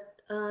 Lisette.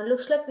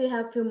 Looks like we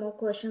have a few more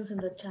questions in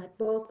the chat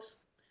box.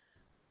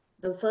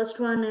 The first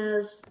one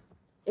is,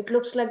 it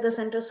looks like the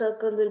center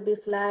circle will be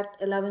flat,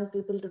 allowing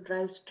people to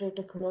drive straight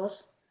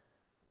across.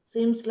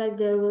 Seems like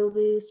there will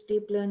be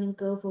steep learning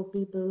curve for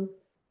people.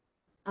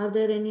 Are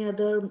there any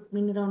other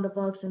mini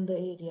roundabouts in the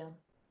area?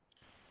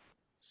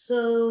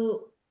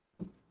 So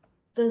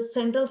the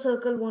central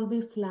circle won't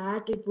be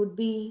flat. It would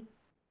be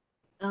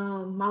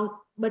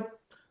but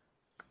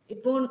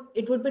it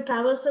would be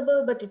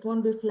traversable, but it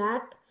won't be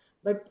flat,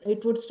 but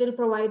it would still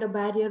provide a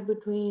barrier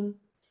between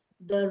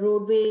the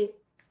roadway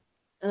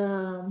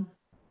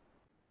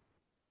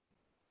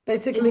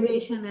Basically,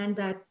 elevation and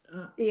that.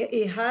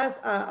 It has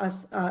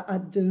a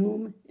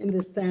dome in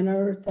the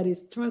center that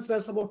is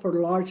transversable for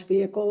large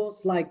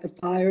vehicles, like a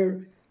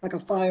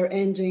fire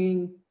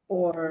engine,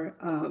 or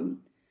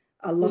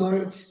a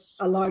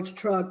large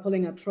truck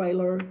pulling a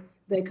trailer.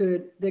 They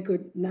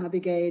could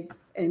navigate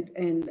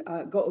and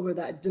go over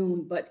that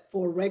dome. But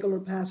for regular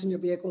passenger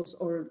vehicles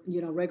or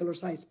regular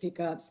size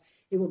pickups,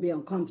 it will be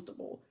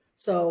uncomfortable.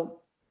 So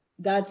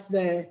that's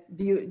the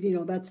beauty.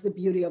 That's the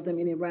beauty of the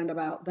mini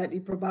roundabout, that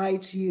it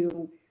provides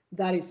you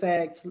that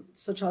effect,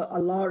 such a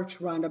large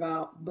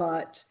roundabout,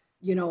 but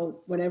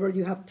whenever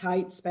you have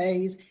tight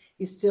space,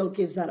 it still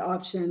gives that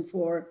option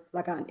for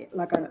like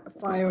a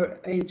fire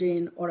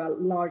engine or a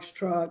large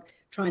truck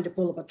trying to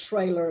pull up a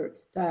trailer,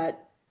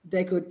 that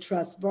they could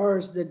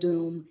traverse the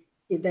dome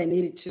if they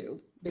needed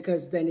to,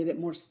 because they needed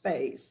more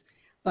space.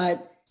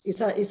 But it's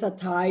a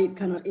tight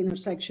kind of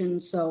intersection,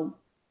 so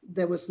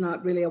there was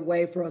not really a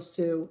way for us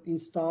to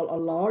install a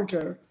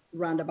larger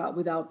roundabout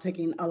without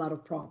taking a lot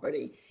of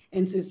property.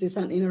 And since it's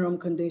an interim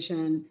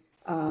condition,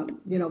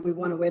 we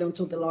want to wait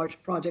until the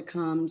large project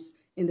comes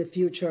in the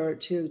future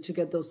to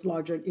get those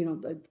larger,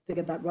 to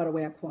get that right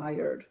away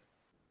acquired.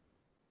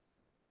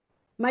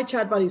 My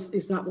chatbot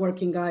is not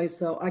working, guys,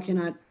 so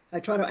I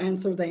try to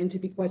answer the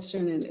NTP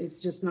question and it's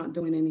just not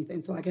doing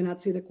anything. So I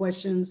cannot see the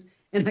questions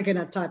and I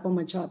cannot type on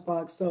my chat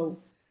box.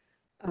 So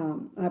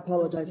I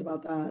apologize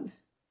about that.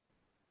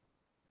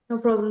 No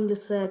problem,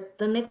 Lisette.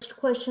 The next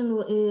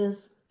question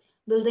is,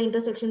 will the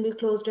intersection be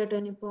closed at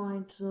any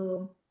point?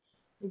 So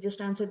we just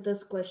answered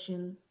this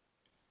question.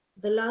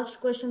 The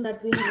last question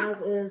that we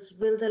have is,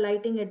 will the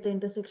lighting at the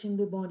intersection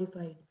be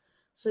modified?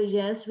 So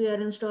yes, we are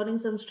installing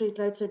some street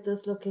lights at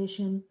this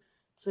location.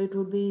 So it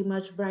would be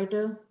much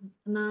brighter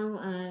now,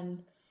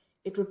 and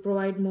it would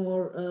provide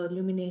more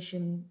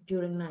illumination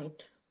during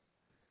night.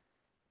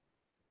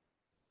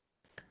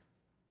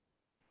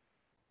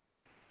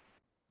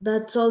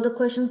 That's all the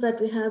questions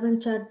that we have in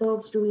chat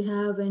box. Do we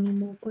have any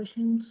more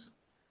questions?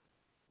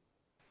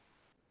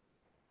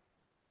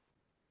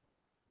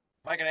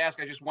 If I could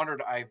ask, I just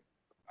wondered, I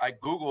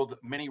Googled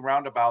mini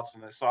roundabouts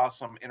and I saw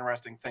some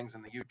interesting things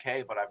in the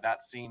UK, but I've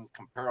not seen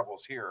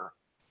comparables here.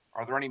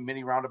 Are there any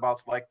mini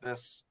roundabouts like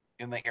this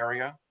in the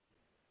area?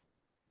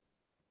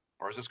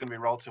 Or is this going to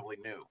be relatively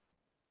new?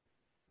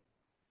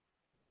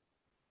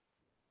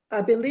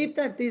 I believe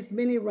that this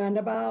mini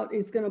roundabout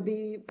is going to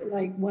be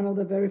like one of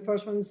the very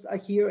first ones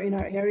here in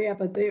our area,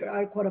 but there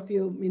are quite a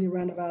few mini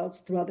roundabouts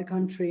throughout the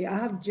country. I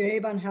have Jay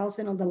Van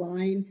Housen on the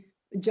line.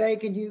 Jay,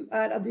 can you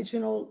add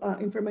additional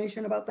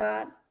information about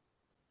that?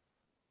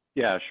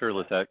 Yeah, sure,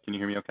 Lisette. Can you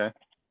hear me okay?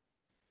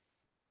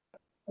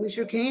 We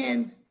sure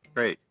can.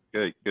 Great,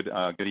 good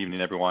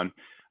evening, everyone.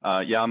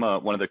 Yeah, I'm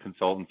one of the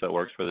consultants that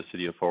works for the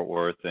city of Fort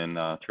Worth, and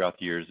throughout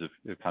the years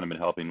have kind of been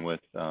helping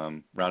with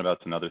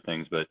roundabouts and other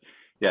things. But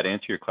Yeah, to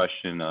answer your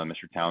question,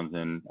 Mr.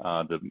 Townsend,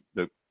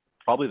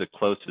 probably the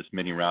closest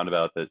mini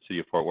roundabout that City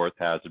of Fort Worth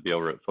has would be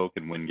over at Folk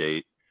and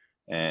Wingate,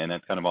 and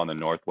that's kind of on the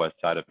northwest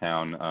side of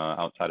town,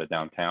 outside of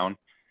downtown.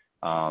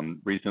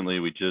 Recently,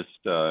 we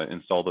just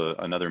installed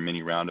another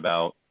mini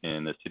roundabout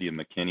in the city of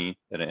McKinney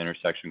at an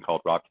intersection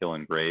called Rock Hill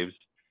and Graves.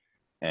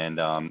 And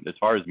as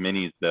far as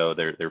minis, though,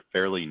 they're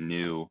fairly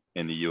new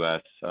in the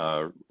U.S.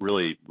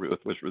 Really,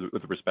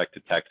 with respect to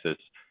Texas,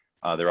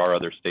 there are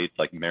other states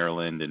like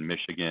Maryland and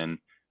Michigan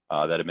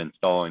that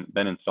have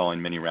been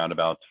installing mini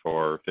roundabouts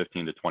for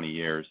 15 to 20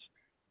 years.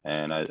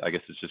 And I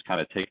guess it's just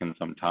kind of taken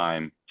some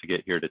time to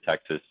get here to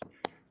Texas.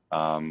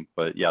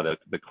 But yeah,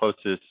 the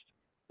closest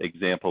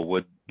example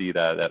would be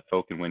that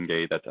Folk and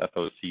Wingate, that's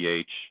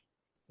FOCH,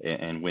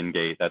 and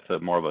Wingate, that's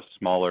more of a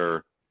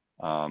smaller,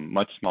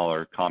 much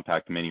smaller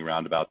compact mini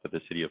roundabout that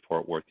the city of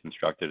Fort Worth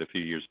constructed a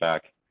few years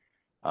back.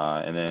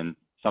 And then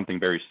something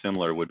very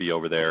similar would be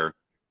over there,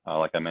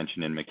 like I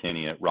mentioned in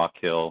McKinney, at Rock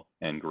Hill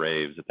and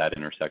Graves at that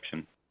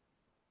intersection.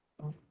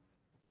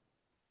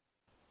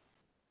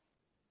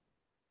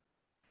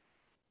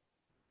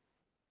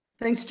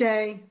 Thanks,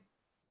 Jay.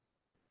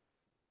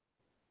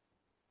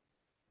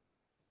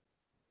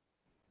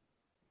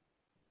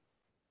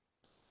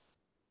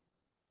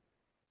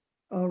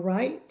 All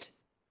right.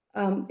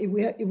 If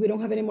we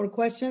don't have any more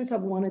questions, I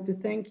wanted to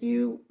thank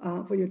you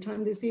for your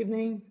time this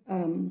evening. I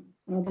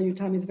know that your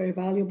time is very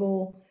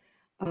valuable.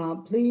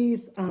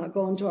 Please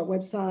go onto our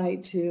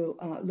website to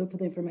look for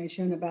the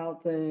information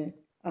about the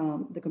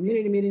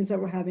community meetings that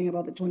we're having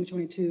about the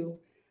 2022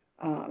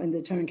 and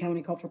the Tarrant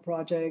County Call for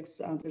Projects.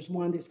 There's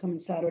one this coming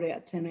Saturday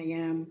at 10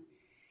 a.m.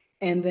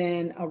 And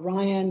then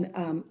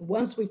Ryan,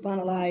 once we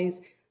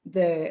finalize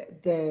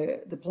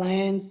the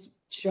plans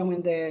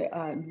showing the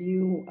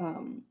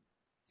new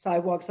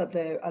sidewalks at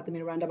the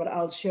mini roundabout,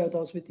 I'll share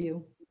those with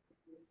you.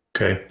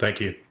 Okay,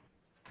 thank you.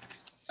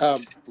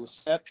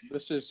 Lisette,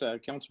 this is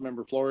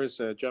Councilmember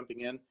Flores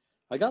jumping in.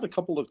 I got a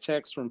couple of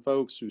texts from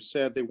folks who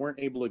said they weren't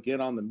able to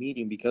get on the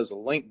meeting because the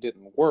link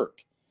didn't work.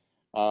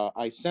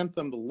 I sent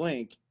them the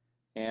link,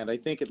 and I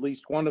think at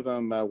least one of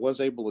them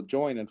was able to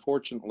join.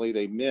 Unfortunately,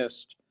 they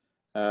missed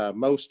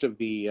most of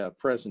the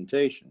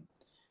presentation.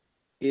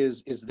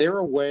 Is there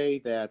a way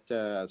that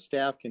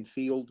staff can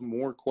field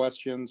more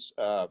questions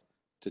to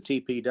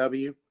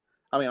TPW?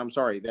 I mean, I'm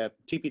sorry, that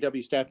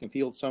TPW staff can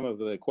field some of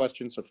the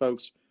questions of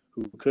folks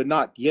who could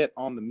not get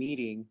on the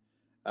meeting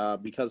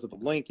because of the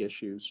link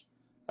issues,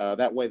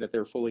 that way that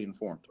they're fully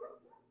informed.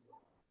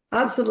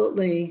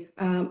 Absolutely.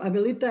 I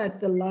believe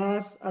that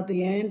at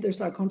the end,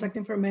 there's our contact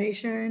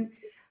information.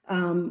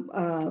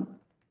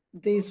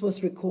 This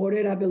was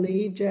recorded, I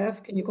believe.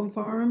 Jeff, can you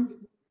confirm?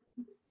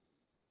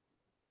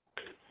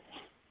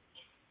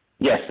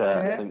 Yes,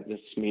 this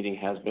meeting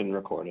has been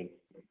recorded.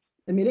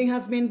 The meeting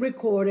has been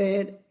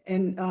recorded,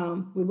 and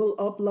we will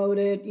upload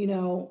it,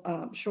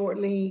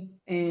 shortly.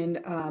 And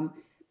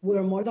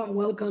we're more than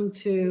welcome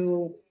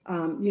to,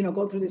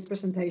 go through this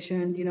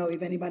presentation.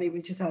 If anybody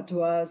reaches out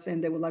to us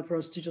and they would like for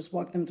us to just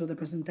walk them through the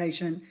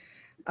presentation.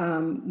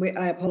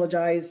 I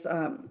apologize.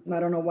 I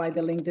don't know why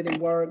the link didn't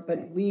work,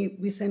 but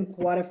we sent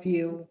quite a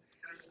few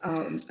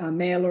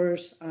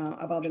mailers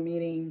about the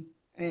meeting,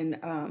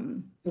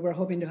 and we were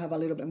hoping to have a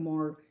little bit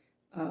more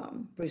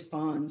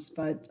response,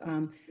 but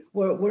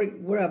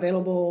we're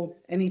available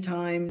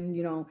anytime.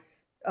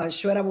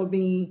 Shweta will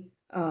be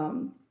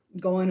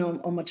going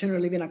on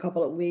maternity leave in a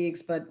couple of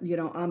weeks, but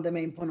I'm the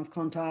main point of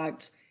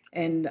contact,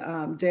 and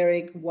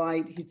Derek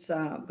White, he's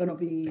gonna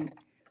be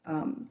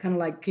kind of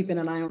like keeping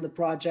an eye on the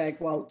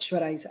project while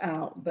Shweta is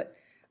out. But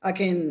I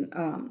can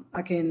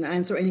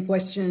answer any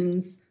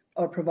questions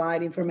or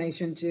provide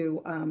information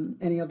to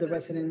any of the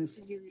residents.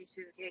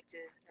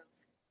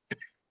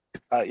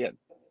 Yeah.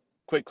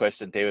 Quick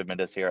question, David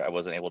Mendez here. I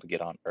wasn't able to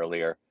get on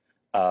earlier.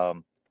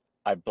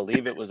 I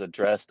believe it was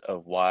addressed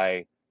of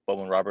why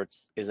Bowman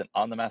Roberts isn't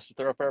on the master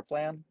thoroughfare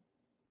plan,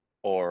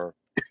 or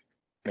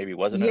maybe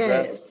wasn't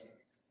addressed,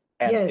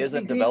 and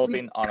isn't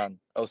developing on an.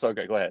 Oh, sorry.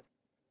 Go ahead.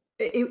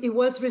 It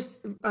was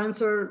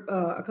answered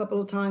a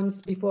couple of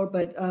times before,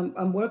 but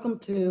I'm welcome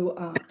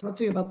to talk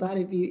to you about that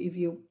if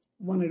you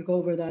wanted to go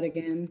over that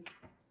again.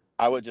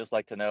 I would just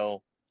like to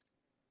know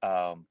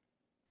the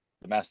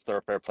master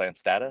thoroughfare plan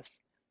status,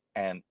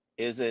 and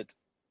isn't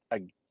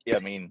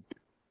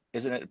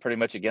it pretty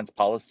much against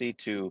policy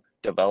to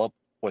develop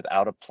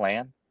without a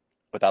plan,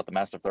 without the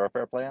master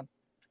thoroughfare plan?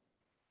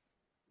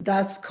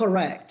 That's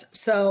correct.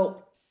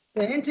 So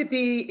the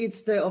NTP,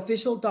 it's the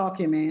official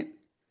document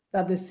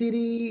that the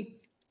city,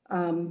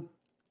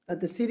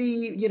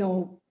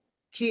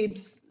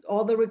 keeps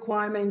all the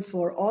requirements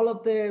for all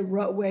of the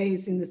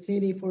roadways in the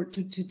city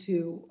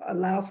to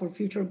allow for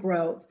future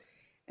growth.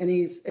 And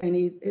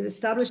it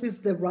establishes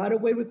the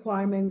right-of-way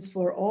requirements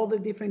for all the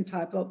different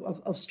type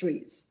of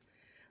streets.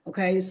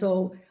 Okay,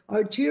 so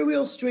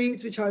arterial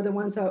streets, which are the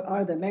ones that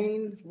are the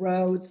main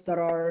roads that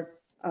are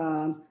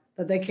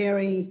that they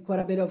carry quite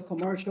a bit of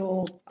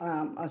commercial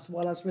as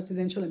well as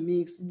residential and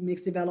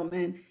mixed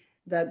development,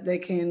 that they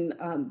can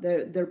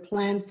they're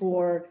planned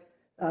for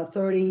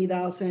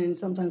 30,000,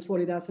 sometimes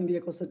 40,000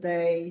 vehicles a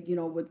day,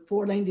 with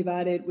 4-lane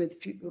divided, with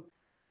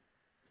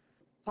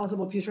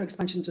possible future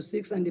expansion to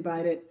 6-lane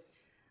divided.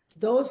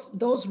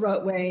 Those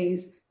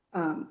roadways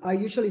are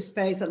usually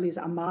spaced at least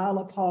a mile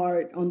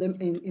apart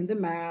in the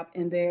map,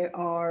 and they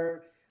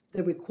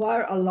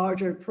require a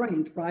larger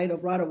print, right,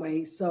 of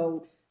right-of-way.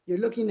 So you're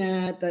looking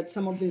at that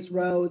some of these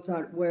roads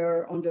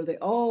were under the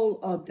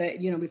old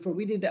update, before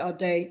we did the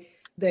update,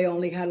 they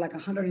only had like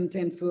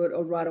 110 foot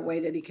of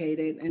right-of-way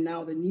dedicated, and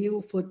now the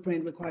new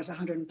footprint requires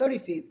 130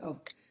 feet of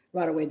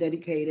right-of-way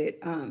dedicated.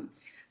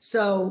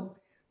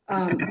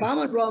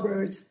 Bowman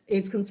Roberts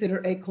is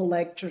considered a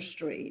collector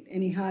street,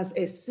 and it has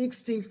a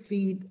 60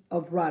 feet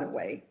of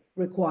right-of-way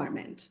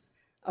requirement.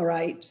 All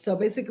right. So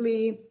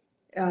basically,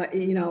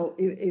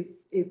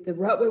 if the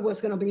roadway was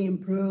going to be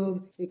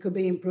improved, it could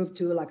be improved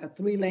to like a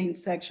 3-lane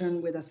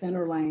section with a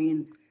center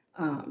lane,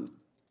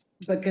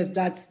 because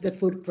that's the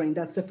footprint.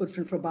 That's the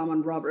footprint for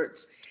Bowman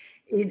Roberts.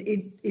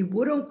 It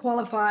wouldn't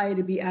qualify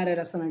to be added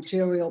as an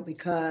arterial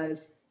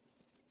because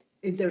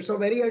if there's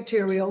already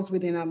arterials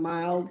within a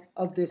mile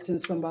of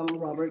distance from Bowman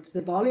Roberts, the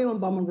volume on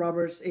Bowman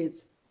Roberts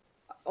is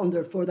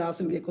under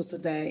 4,000 vehicles a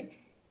day.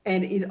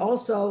 And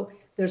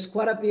there's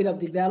quite a bit of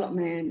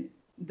development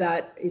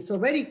that is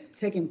already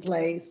taking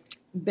place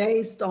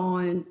based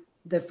on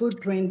the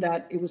footprint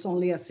that it was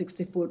only a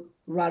 60-foot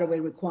right-of-way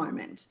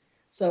requirement.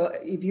 So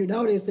if you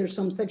notice, there's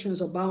some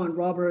sections of Bowman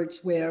Roberts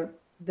where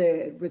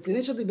the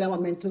residential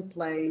development took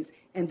place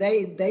and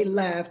they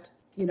left,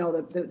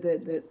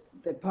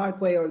 the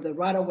parkway or the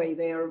right-of-way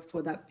there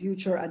for that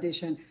future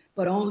addition,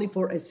 but only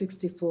for a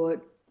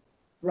 60-foot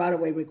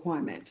right-of-way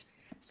requirement.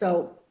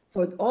 So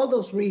for all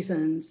those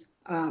reasons,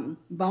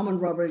 Bowman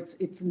Roberts,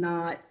 it's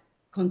not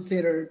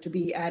considered to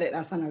be added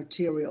as an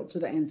arterial to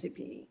the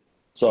NTP.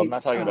 So I'm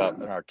not talking about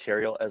an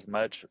arterial as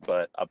much,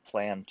 but a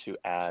plan to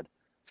add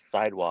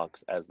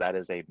sidewalks, as that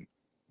is a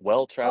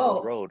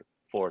well-traveled road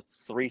for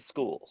 3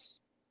 schools.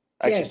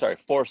 Actually, Yes. sorry,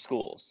 4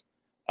 schools.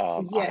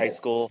 A high Yes,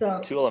 school,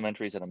 so- 2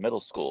 elementaries, and a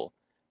middle school.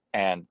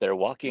 And they're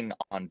walking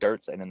on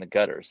dirts and in the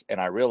gutters. And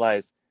I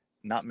realize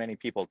not many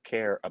people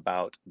care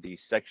about the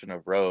section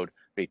of road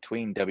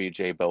between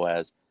WJ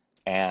Boaz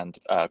and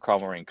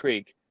Cromwell Marine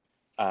Creek,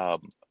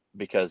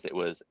 because it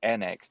was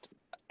annexed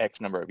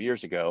X number of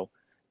years ago,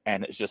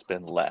 and it's just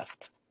been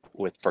left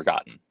with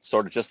forgotten.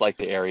 Sort of just like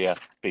the area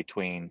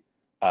between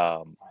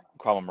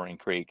Cromwell Marine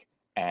Creek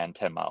and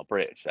 10 Mile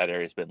Bridge. That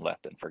area's been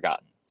left and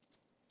forgotten.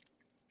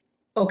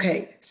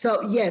 Okay,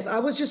 so yes, I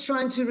was just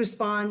trying to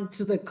respond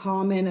to the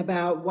comment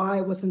about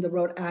why wasn't the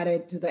road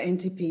added to the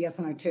NTP as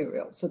an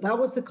arterial. So that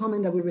was the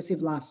comment that we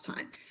received last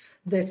time.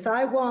 The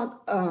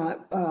sidewalk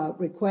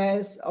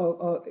request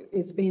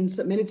is being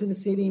submitted to the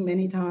city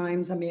many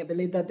times. I mean, I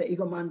believe that the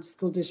Eagle Mountain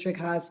School District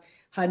has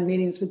had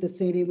meetings with the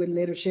city, with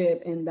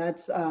leadership, and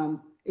that's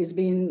is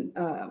being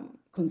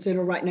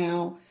considered right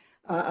now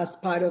as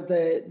part of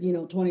the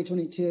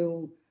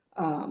 2022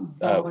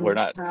 We're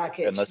not,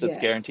 package. unless it's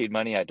Yes. guaranteed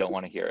money, I don't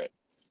want to hear it.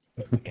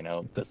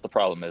 That's the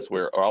problem, is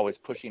we're always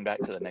pushing back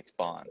to the next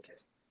bond.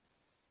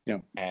 Yeah.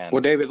 And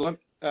Well, David,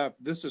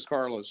 this is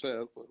Carlos.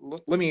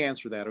 Let me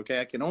answer that, okay?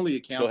 I can only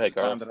account Go ahead,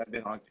 for the time Carlos. that I've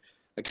been on.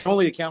 I can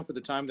only account for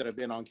the time that I've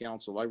been on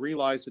council. I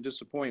realize the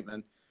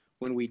disappointment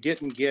when we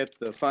didn't get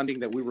the funding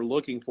that we were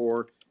looking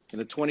for in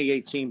the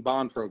 2018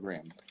 bond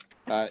program.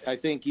 I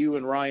think you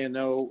and Ryan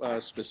know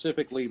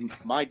specifically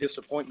my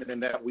disappointment in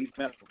that. We've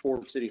met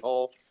before City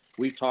Hall.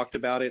 We've talked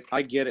about it.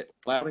 I get it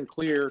loud and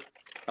clear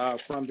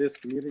from this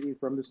community,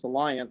 from this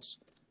alliance,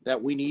 that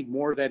we need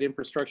more of that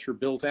infrastructure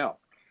built out,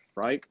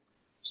 right?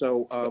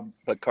 So,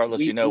 but Carlos,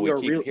 we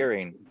keep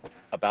hearing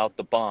about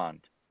the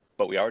bond,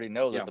 but we already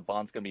know that Yeah. the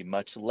bond's going to be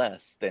much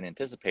less than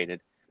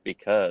anticipated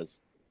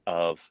because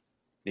of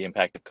the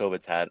impact of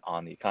COVID's had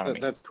on the economy.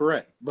 That's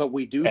correct. But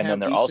we do And have then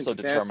they're decent also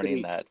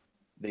determining capacity. that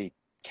the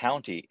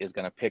county is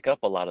going to pick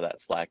up a lot of that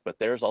slack, but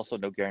there's also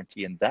no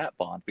guarantee in that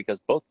bond because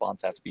both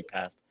bonds have to be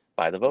passed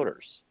by the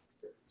voters.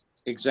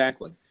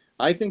 Exactly.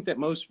 I think that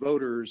most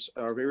voters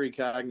are very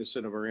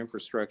cognizant of our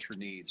infrastructure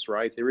needs,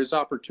 right? There is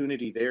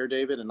opportunity there,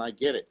 David, and I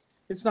get it.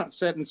 It's not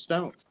set in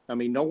stone. I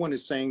mean, no one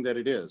is saying that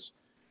it is.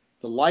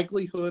 The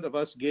likelihood of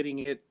us getting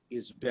it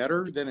is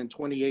better than in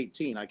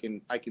 2018. I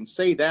can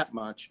say that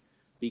much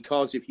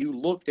because if you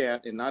looked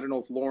at, and I don't know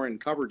if Lauren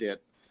covered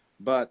it,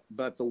 but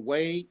the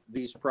way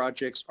these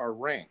projects are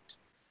ranked,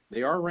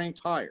 they are ranked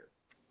higher.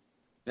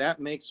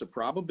 That makes the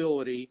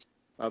probability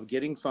of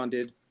getting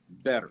funded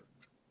better.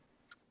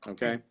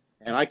 Okay.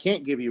 And I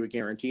can't give you a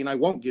guarantee, and I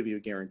won't give you a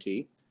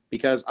guarantee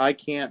because I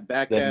can't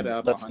back Then that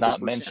up. let's not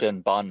 100%.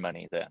 mention bond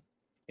money then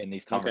in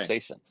these Okay.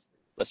 conversations.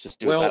 Let's just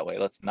do it that way.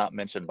 Let's not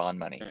mention bond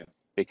money Okay.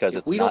 because If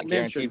it's we not don't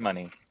guaranteed mention-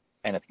 money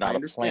and it's not I a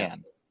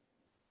understand. plan.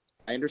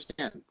 I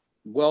understand.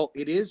 Well,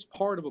 it is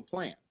part of a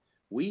plan.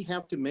 We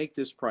have to make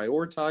this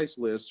prioritized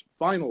list,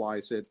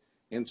 finalize it,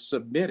 and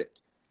submit it.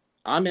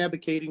 I'm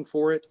advocating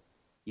for it.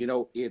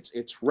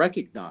 It's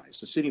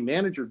recognized. The city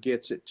manager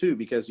gets it too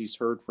because he's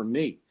heard from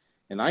me.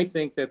 And I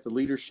think that the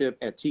leadership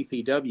at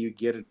TPW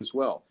get it as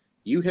well.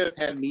 You have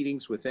had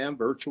meetings with them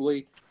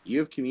virtually. You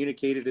have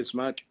communicated as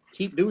much.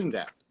 keep doing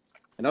that.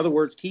 In other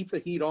words, keep the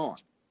heat on,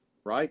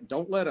 right?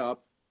 Don't let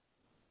up.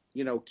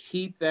 You know,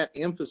 keep that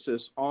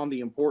emphasis on the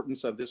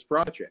importance of this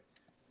project.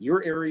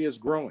 Your area is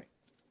growing,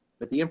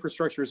 but the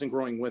infrastructure isn't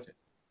growing with it.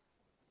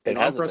 It You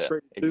know, I'm hasn't been.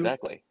 frustrated too.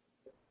 Exactly.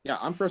 Yeah,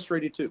 I'm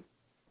frustrated too.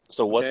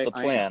 So what's Okay, the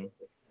plan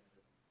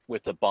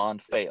with the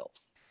bond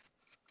fails?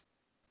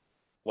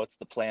 What's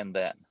the plan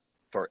then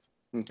for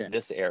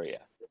this area?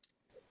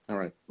 All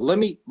right. Let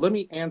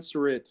me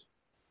answer it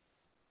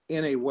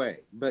in a way,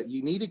 but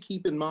you need to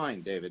keep in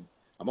mind, David,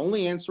 I'm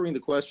only answering the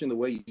question the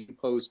way you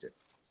posed it,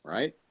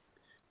 right?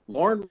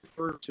 Lauren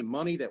referred to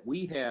money that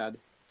we had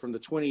from the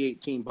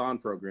 2018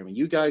 bond program, and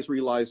you guys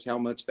realized how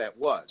much that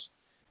was.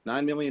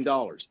 $9 million,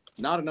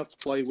 not enough to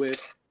play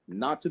with,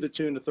 not to the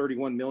tune of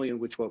 31 million,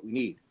 which what we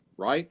need,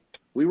 right?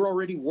 We were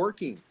already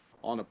working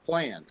on a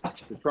plan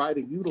to try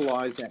to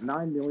utilize that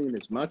 9 million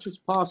as much as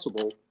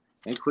possible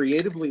and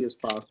creatively as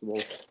possible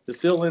to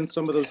fill in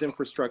some of those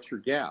infrastructure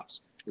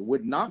gaps. It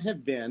would not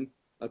have been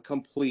a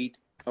complete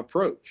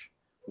approach.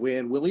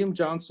 When William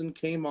Johnson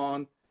came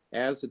on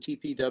as the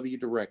TPW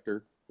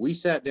director, we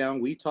sat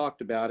down, we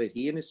talked about it,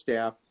 he and his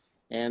staff,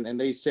 and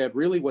they said,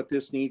 really what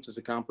this needs is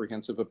a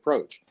comprehensive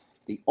approach.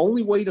 The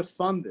only way to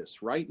fund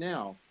this right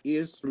now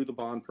is through the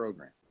bond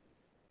program.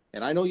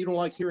 And I know you don't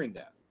like hearing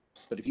that,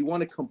 but if you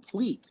want a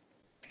complete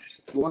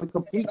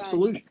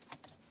solution,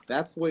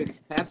 that's the way it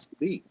has to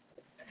be.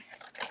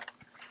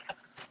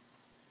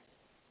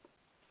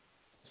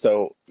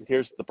 So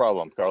here's the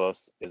problem,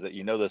 Carlos, is that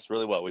you know this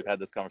really well. We've had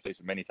this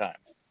conversation many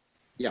times.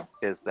 Yeah.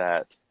 Is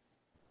that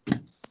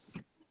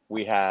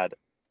we had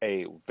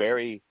a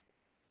very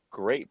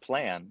great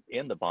plan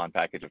in the bond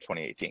package of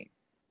 2018.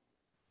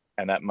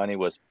 And that money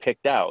was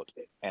picked out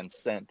and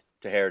sent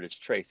to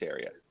Heritage Trace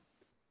area,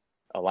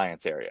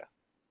 Alliance area,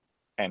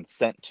 and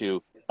sent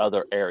to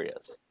other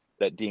areas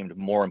that deemed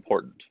more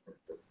important.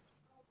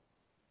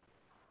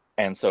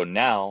 And so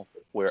now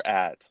we're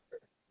at,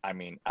 I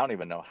mean, I don't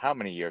even know how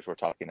many years we're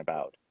talking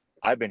about.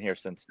 I've been here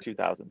since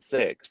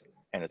 2006,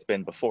 and it's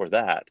been before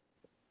that.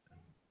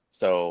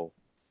 So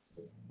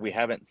we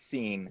haven't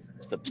seen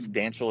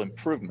substantial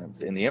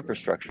improvements in the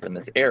infrastructure in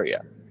this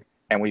area.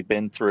 And we've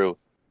been through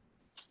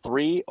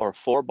 3 or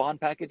 4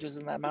 bond packages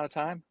in that amount of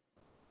time.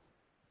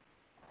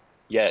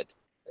 Yet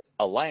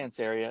Alliance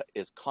area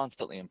is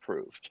constantly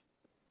improved.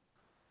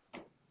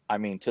 I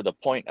mean, to the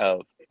point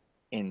of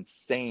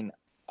insane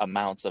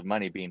amounts of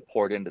money being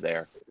poured into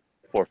there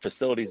for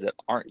facilities that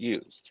aren't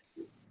used.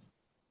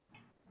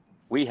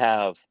 We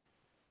have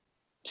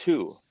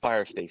 2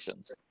 fire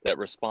stations that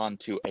respond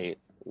to a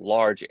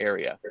large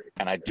area.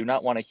 And I do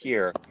not want to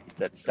hear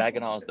that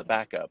Saginaw is the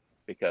backup,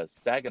 because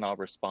Saginaw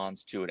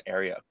responds to an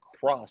area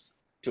across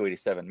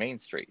 287 Main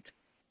Street.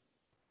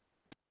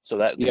 So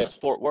that leaves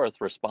Fort Worth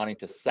responding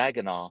to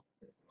Saginaw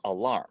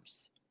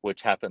alarms,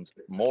 which happens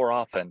more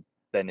often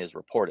than is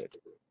reported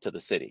to the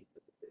city.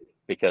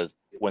 Because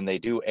when they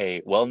do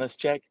a wellness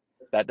check,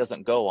 that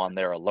doesn't go on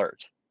their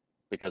alert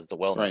because it's a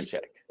wellness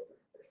check.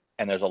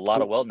 And there's a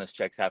lot of wellness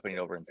checks happening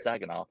over in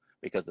Saginaw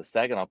because the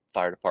Saginaw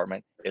Fire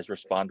Department is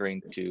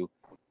responding to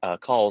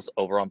calls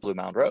over on Blue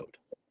Mound Road.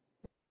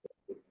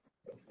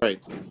 Right.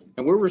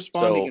 And we're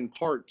responding in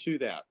part to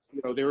that.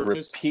 You know, there are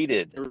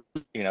repeated,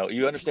 you know,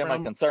 you understand my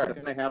concern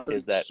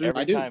is that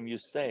every time you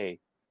say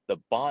the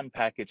bond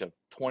package of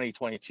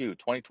 2022,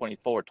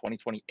 2024,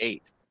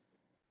 2028,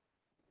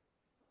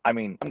 I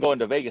mean, I'm going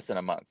to Vegas in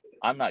a month.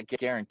 I'm not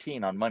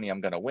guaranteeing on money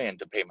I'm going to win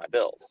to pay my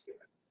bills.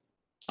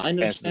 I understand.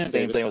 And it's the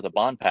same thing with a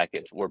bond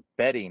package. We're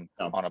betting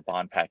on a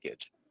bond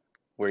package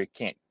where you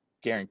can't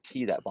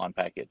guarantee that bond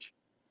package.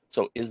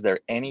 So is there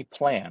any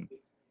plan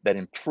that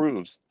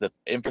improves the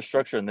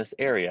infrastructure in this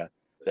area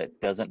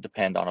that doesn't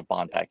depend on a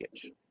bond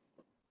package?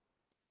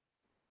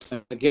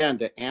 Again,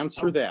 to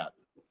answer that,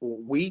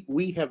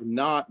 we have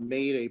not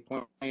made a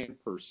plan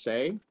per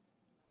se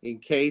in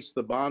case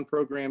the bond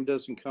program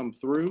doesn't come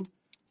through.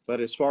 But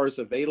as far as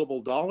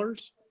available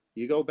dollars,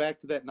 you go back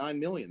to that 9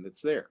 million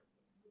that's there.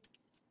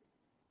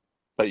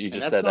 But you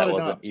just said that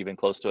wasn't even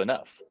close to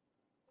enough.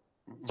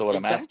 So what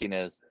I'm asking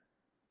is,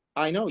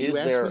 I know you is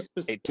asked there me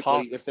specifically a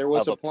talk if there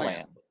was of a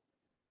plan.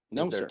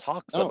 No, is there sir.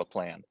 talks No. of a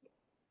plan?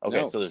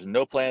 Okay, No. so there's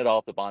no plan at all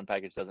if the bond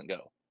package doesn't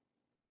go.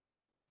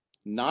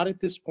 Not at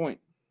this point.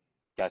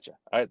 Gotcha.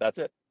 All right, that's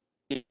it.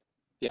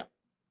 Yeah.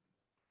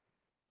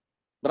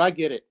 But I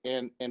get it.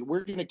 And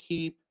we're going to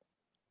keep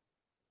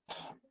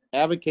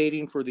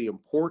advocating for the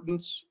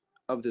importance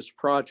of this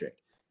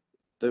project.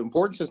 The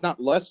importance has not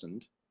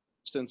lessened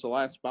since the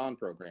last bond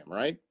program,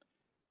 right?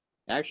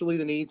 Actually,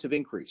 the needs have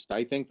increased.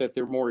 I think that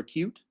they're more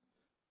acute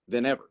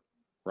than ever,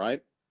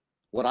 right?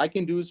 What I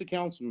can do as a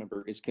council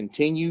member is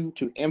continue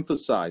to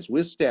emphasize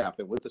with staff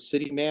and with the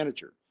city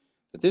manager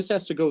that this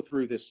has to go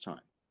through this time.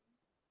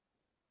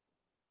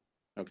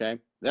 Okay,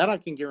 that I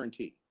can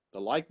guarantee. The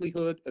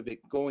likelihood of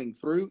it going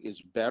through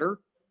is better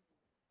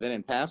than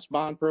in past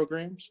bond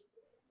programs.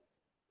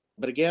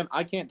 But again,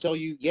 I can't tell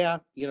you, yeah,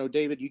 you know,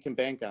 David, you can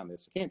bank on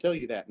this. I can't tell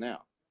you that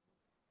now.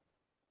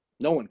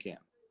 No one can.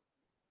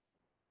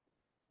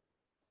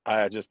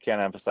 I just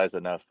can't emphasize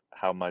enough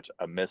how much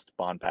a missed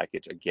bond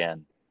package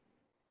again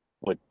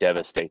would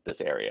devastate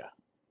this area.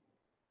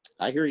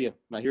 I hear you.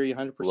 I hear you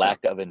 100%.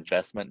 Lack of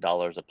investment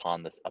dollars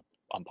upon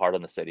part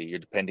of the city. You're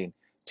depending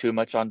too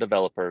much on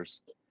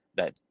developers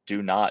that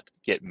do not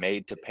get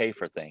made to pay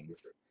for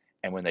things.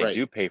 And when they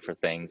do pay for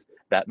things,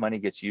 that money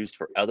gets used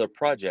for other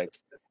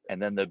projects,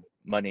 and then the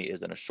money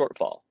is in a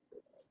shortfall.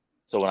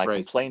 So when I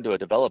complain to a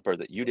developer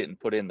that you didn't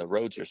put in the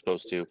roads you're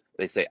supposed to,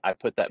 they say, I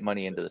put that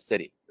money into the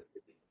city.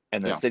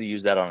 And the city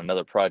used that on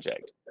another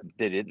project.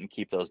 They didn't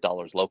keep those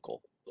dollars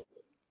local.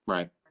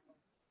 Right.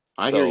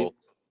 I hear you.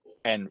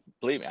 And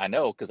believe me, I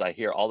know, because I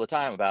hear all the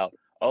time about,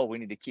 oh, we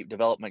need to keep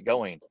development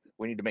going.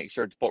 We need to make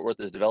sure Fort Worth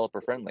is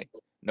developer friendly.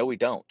 No, we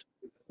don't.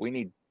 We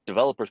need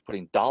developers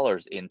putting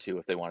dollars into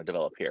if they want to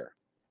develop here,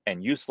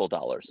 and useful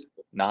dollars,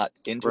 not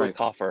into a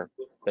coffer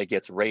that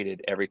gets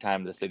raided every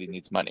time the city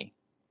needs money.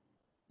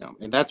 No,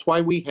 and that's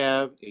why we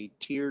have a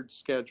tiered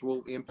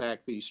schedule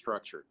impact fee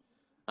structure.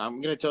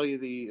 I'm going to tell you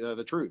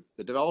the truth.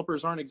 The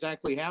developers aren't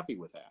exactly happy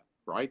with that,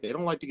 right? They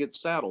don't like to get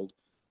saddled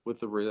with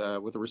the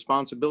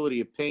responsibility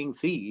of paying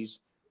fees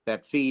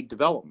that feed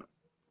development.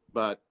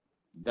 But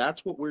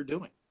that's what we're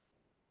doing,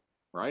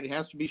 right? It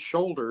has to be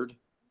shouldered,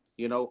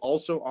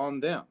 also on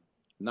them,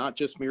 not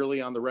just merely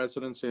on the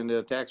residents and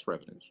tax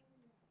revenues.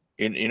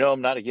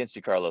 I'm not against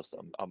you, Carlos.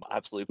 I'm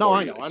absolutely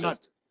for you. No, I know. I'm not.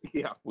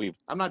 Yeah,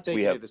 I'm not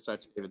taking it as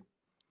such, David.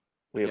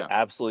 We have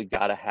absolutely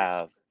got to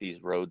have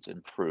these roads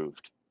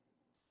improved.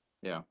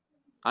 Yeah,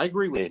 I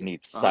agree with you. They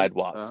need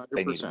sidewalks. 100%.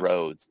 They need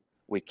roads.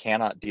 We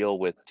cannot deal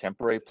with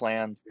temporary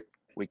plans.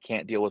 We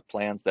can't deal with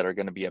plans that are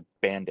going to be a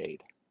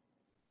Band-Aid.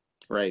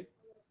 Right.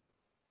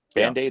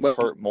 Band-Aids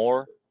hurt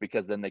more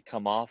because then they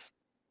come off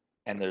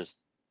and there's,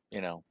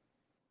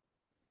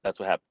 that's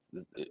what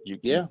happens.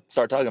 You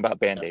start talking about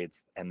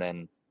Band-Aids and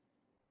then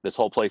this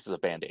whole place is a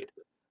Band-Aid.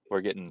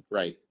 We're getting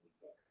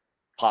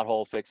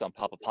pothole fix on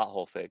top of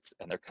pothole fix,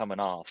 and they're coming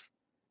off,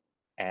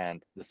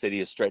 and the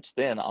city is stretched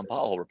thin on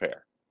pothole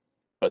repair,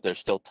 but there's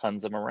still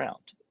tons of them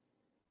around.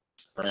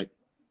 Right.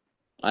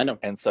 I know.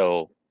 And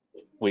so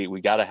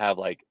we got to have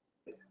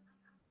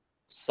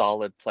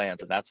solid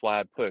plans, and that's why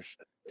I push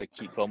to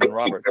keep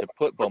to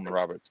put Bowman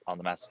Roberts on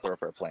the master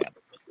thoroughfare plan,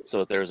 so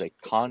that there's a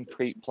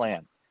concrete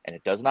plan, and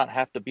it does not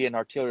have to be an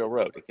arterial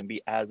road. It can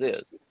be as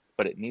is,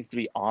 but it needs to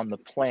be on the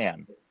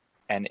plan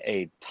and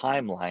a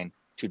timeline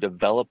to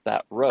develop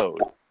that road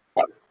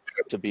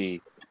to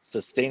be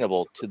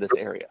sustainable to this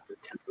area.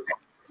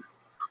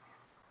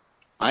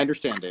 I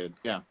understand, David.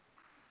 Yeah.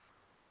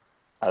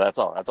 That's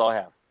all I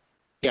have.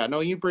 Yeah, no,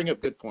 you bring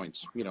up good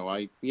points. You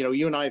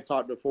and I have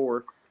talked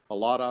before a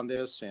lot on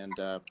this, and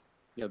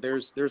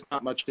there's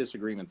not much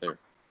disagreement there.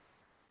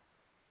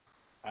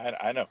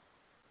 I know.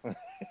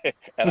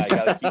 And I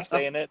got to keep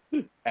saying it,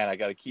 and I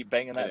got to keep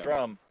banging that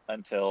drum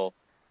until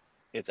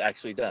it's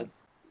actually done.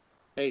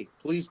 Hey,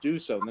 please do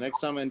so. The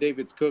next time I'm in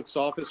David Cook's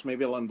office,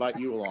 maybe I'll invite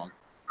you along.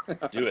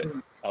 Do it.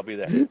 I'll be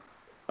there.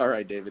 All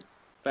right, David.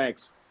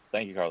 Thanks.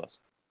 Thank you, Carlos.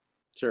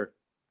 Sure.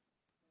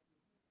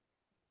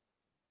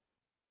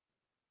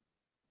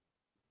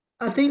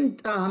 I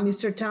think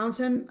Mr.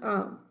 Townsend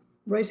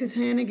raised his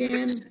hand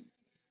again.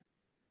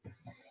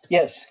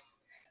 Yes,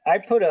 I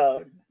put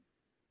a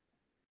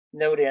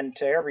note in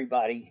to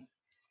everybody,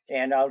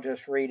 and I'll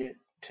just read it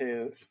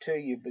to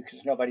you because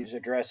nobody's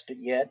addressed it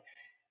yet.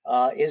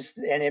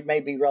 And it may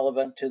be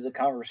relevant to the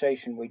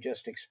conversation we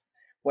just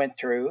went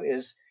through,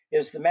 is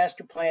the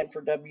master plan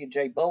for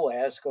W.J.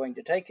 Boaz going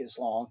to take as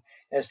long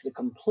as the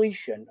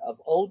completion of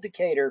Old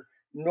Decatur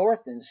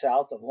north and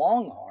south of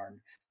Longhorn,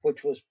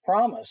 which was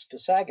promised to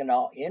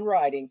Saginaw in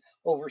writing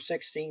over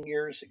 16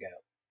 years ago?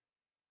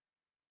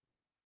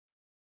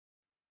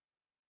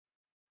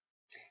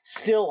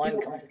 Still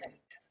incomplete.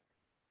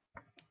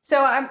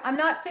 So I'm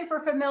not super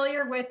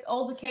familiar with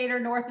Old Decatur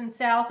north and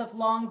south of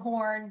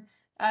Longhorn.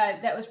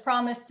 That was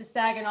promised to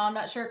Saginaw. I'm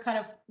not sure kind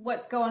of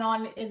what's going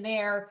on in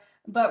there,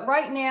 but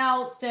right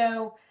now,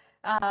 so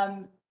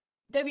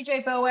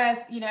WJ Boaz,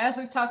 as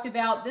we've talked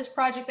about, this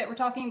project that we're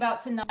talking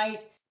about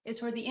tonight is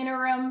for the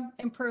interim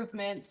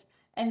improvements.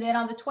 And then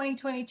on the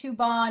 2022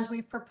 bond,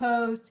 we've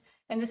proposed,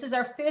 and this is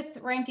our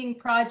 5th ranking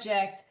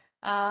project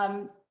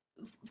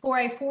for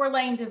a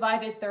 4-lane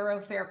divided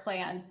thoroughfare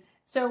plan.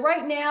 So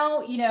right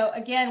now,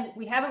 again,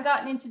 we haven't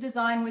gotten into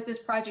design with this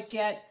project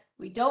yet.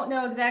 We don't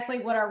know exactly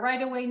what our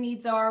right-of-way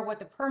needs are, what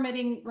the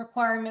permitting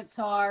requirements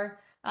are.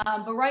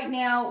 But right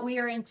now, we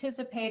are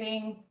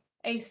anticipating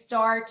a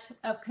start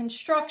of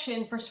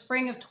construction for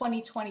spring of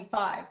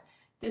 2025.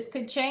 This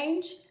could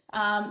change,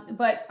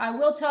 but I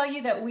will tell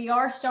you that we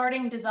are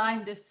starting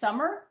design this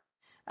summer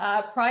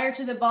prior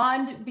to the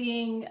bond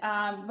being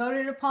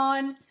voted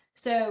upon.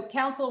 So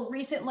council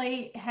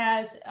recently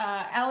has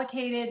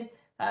allocated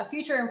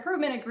future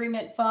improvement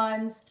agreement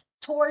funds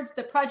towards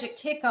the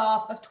project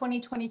kickoff of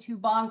 2022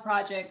 bond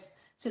projects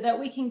so that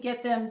we can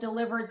get them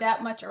delivered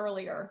that much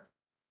earlier.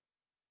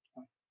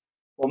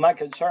 Well, my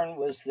concern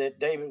was that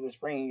David was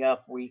bringing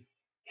up, we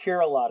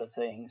hear a lot of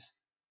things,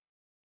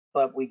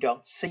 but we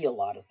don't see a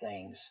lot of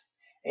things.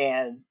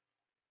 And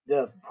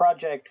the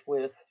project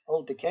with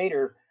Old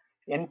Decatur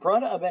in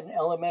front of an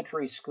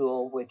elementary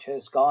school, which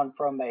has gone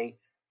from a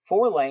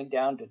 4-lane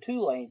down to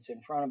 2 lanes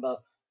in front of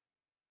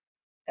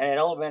an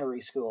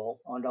elementary school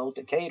on Old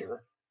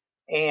Decatur.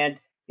 And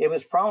it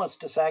was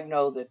promised to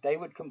Saginaw that they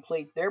would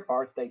complete their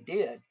part. They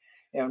did.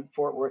 And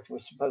Fort Worth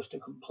was supposed to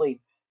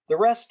complete the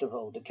rest of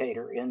Old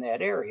Decatur in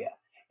that area.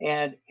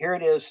 And here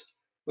it is.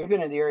 We've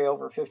been in the area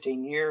over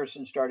 15 years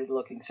and started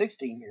looking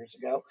 16 years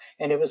ago.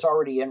 And it was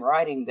already in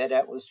writing that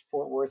that was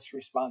Fort Worth's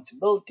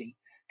responsibility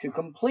to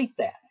complete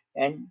that.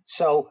 And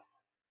so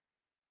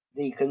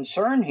the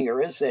concern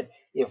here is that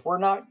if we're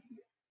not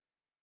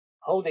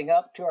holding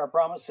up to our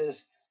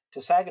promises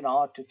to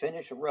Saginaw to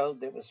finish a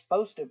road that was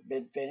supposed to have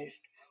been finished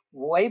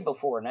way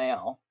before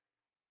now,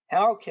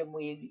 how can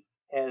we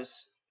as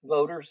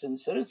voters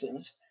and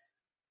citizens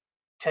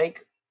take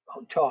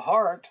to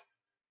heart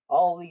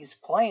all these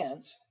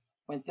plans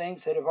when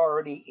things that have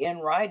already in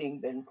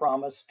writing been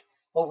promised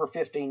over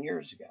 15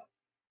 years ago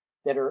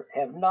that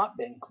have not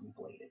been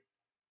completed?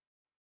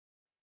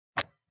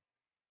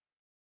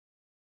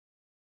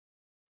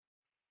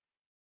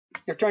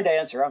 Your turn to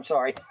answer. I'm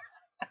sorry.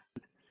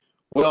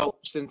 Well,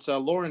 since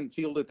Lauren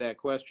fielded that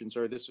question,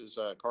 sir, this is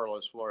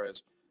Carlos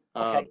Flores.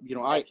 Okay.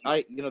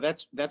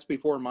 That's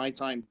before my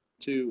time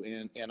too,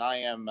 and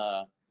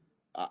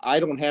I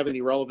don't have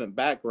any relevant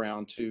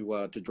background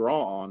to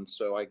draw on,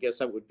 so I guess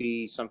that would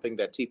be something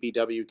that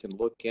TPW can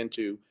look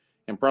into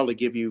and probably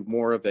give you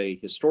more of a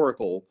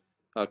historical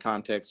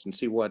context and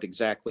see what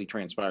exactly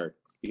transpired,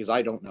 because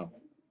I don't know.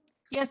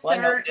 Yes, Well,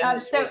 sir.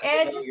 So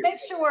Ed, just familiar. make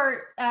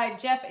sure,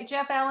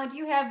 Jeff Allen, do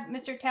you have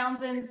Mr.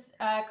 Townsend's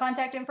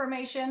contact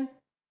information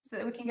so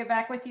that we can get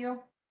back with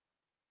you?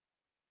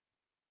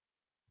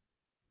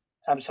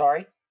 I'm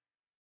sorry.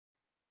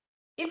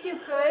 If you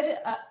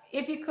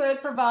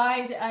could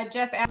provide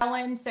Jeff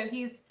Allen, so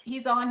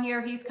he's on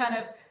here, he's kind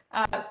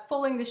of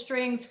pulling the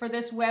strings for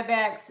this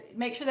WebEx.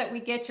 Make sure that we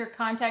get your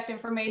contact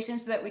information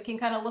so that we can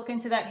kind of look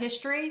into that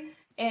history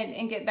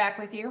and get back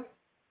with you.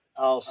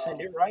 I'll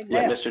send it right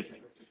now. Yeah, Mr.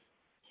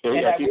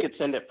 Yeah, if you could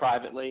send it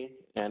privately,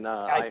 and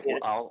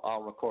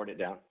I'll record it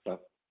down. So.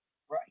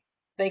 Right.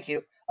 Thank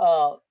you.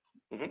 And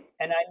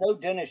I know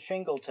Dennis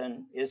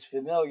Shingleton is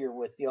familiar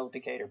with the Old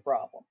Decatur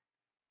problem.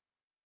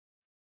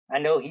 I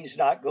know he's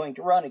not going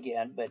to run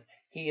again, but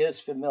he is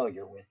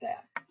familiar with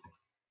that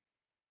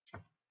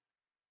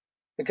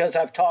because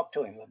I've talked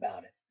to him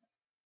about it.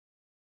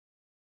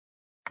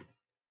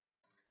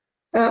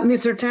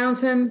 Mr.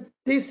 Townsend,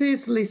 this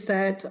is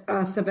Lisette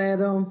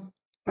Acevedo.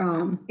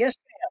 Yes,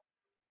 ma'am.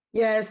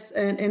 Yes,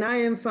 and I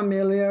am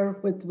familiar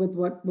with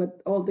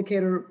Old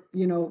Decatur,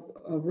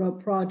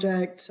 road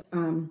project.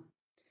 And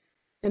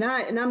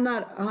I'm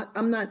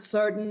not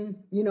certain,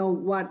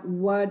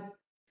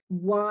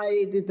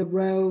 why did the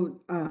road,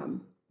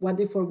 why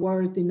did Fort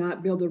Worth did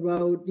not build the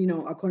road,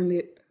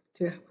 according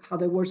to how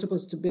they were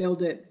supposed to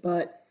build it.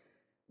 But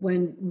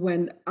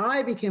when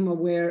I became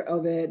aware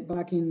of it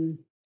back in,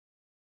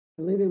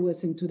 I believe it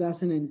was in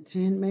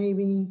 2010,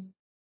 maybe,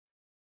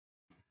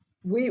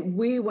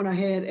 we went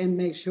ahead and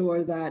made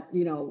sure that,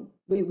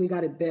 we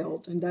got it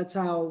built. And that's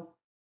how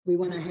we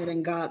went ahead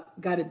and got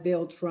it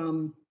built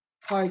from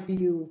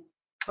Parkview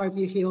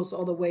Hills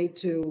all the way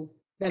to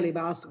Belly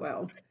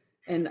Boswell.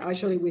 And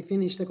actually, we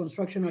finished the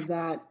construction of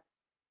that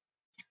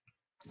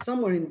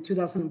somewhere in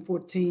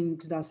 2014,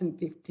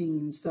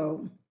 2015.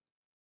 So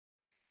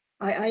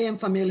I am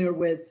familiar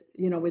with,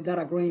 with that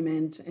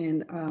agreement.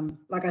 And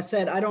like I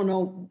said, I don't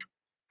know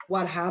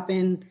what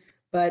happened,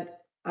 but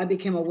I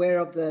became aware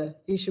of the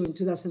issue in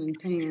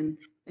 2010.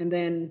 And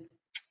then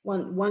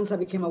once I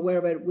became aware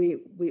of it,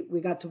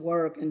 we got to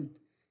work, and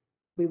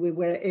we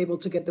were able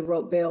to get the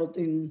road built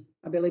in,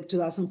 I believe,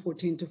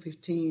 2014 to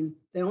 15.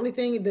 The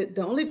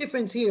only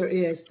difference here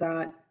is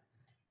that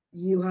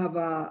you have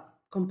a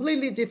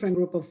completely different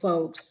group of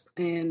folks,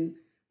 and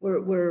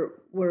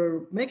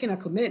we're making a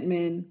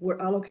commitment. We're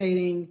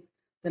allocating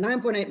the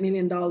 $9.8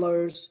 million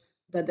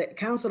that the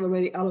council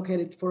already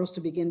allocated for us to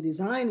begin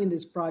designing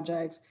these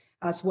projects,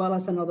 as well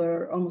as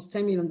another almost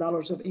 $10 million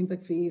of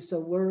impact fees. So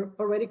we're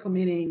already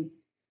committing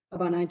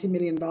about $90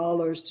 million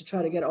to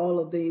try to get all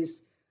of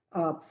these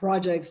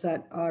projects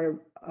that are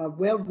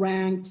well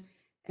ranked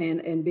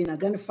and being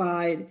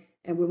identified,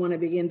 and we want to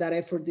begin that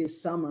effort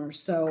this summer.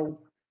 So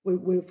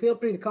we feel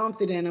pretty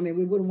confident. I mean,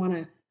 we wouldn't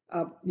want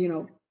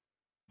to,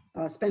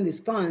 spend these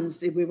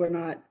funds if we were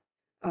not,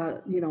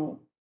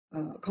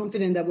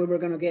 confident that we were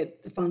going to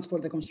get the funds for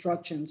the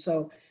construction.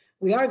 So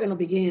we are going to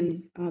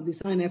begin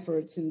design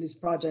efforts in these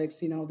projects,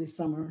 this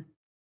summer.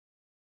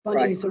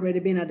 Funding is already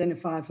been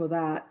identified for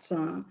that.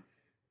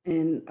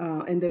 And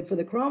then for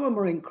the Cromwell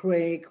Marine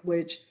Creek,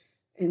 which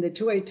in the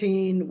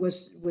 2018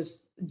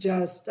 was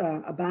just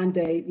a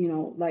Band-Aid,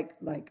 like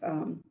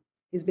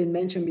it's been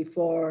mentioned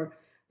before.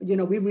 We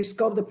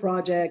rescoped the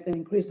project and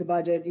increased the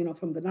budget,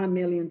 from the $9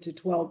 million to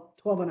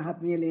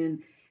 $12.5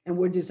 million, and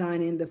we're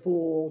designing the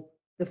full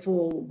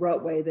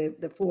roadway,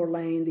 the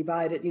 4-lane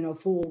divided,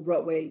 full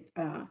roadway.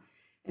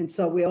 And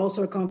so we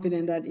also are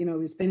confident that,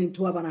 we're spending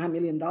 $12.5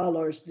 million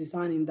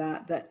designing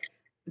that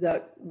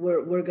that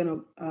we're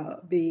going to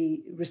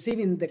be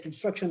receiving the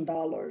construction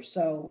dollars.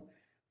 So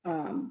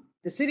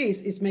the city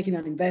is making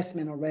an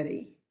investment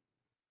already.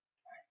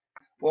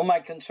 Well, my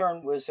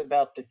concern was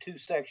about the two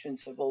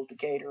sections of Old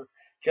Decatur,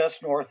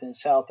 just north and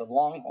south of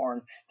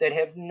Longhorn, that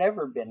have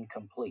never been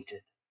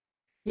completed.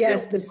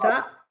 Yes, the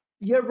south.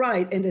 You're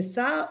right. And the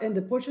south, and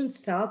the portion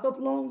south of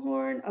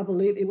Longhorn, I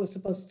believe it was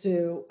supposed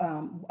to,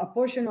 a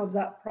portion of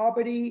that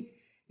property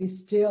is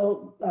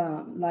still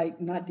like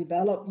not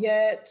developed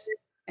yet.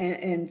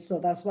 And so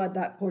that's why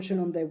that portion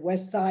on the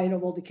west side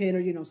of Old Decatur,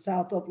 you know,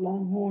 south of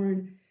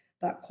Longhorn,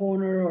 that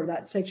corner or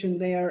that section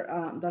there,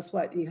 that's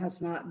why it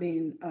has not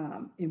been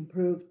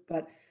improved.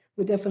 But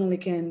we definitely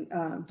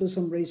can do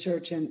some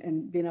research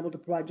and being able to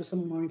provide you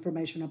some more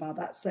information about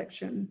that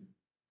section.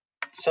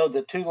 So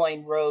the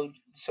 2-lane road,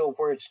 so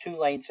where it's 2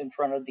 lanes in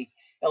front of the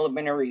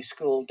elementary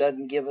school,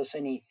 doesn't give us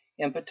any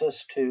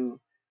impetus to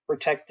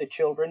protect the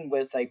children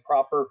with a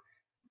proper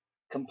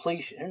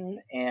completion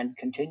and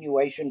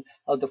continuation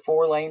of the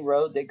 4-lane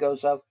road that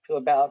goes up to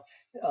about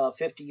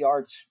 50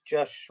 yards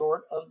just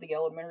short of the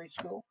elementary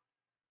school?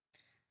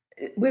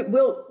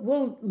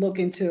 We'll look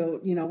into,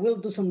 you know, we'll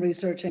do some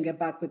research and get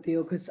back with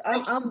you, because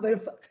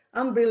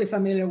I'm really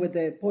familiar with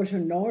the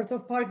portion north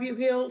of Parkview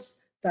Hills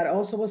that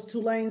also was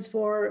 2 lanes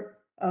for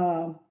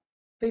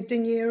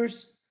 15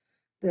 years.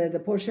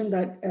 The portion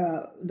that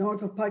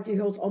north of Parkview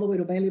Hills all the way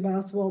to Bailey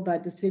Boswell,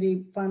 that the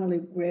city finally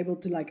were able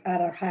to like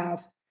add our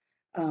half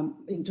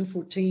into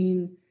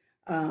 14.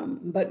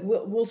 But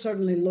we'll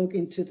certainly look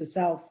into the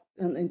south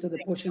and into the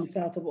portion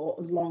south of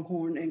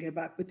Longhorn and get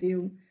back with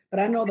you. But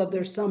I know that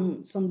there's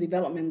some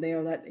development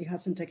there that it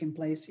hasn't taken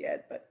place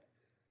yet. But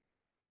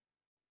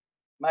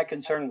my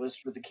concern was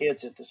for the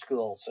kids at the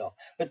school. So,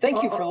 but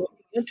thank you for looking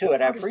into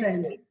it. I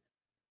appreciate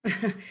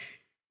it.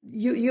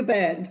 You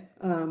bet.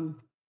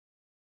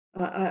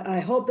 I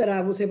hope that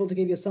I was able to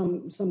give you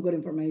some good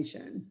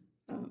information,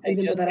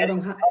 even though that I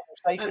don't have.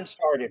 Conversation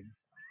started.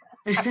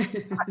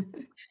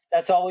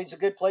 That's always a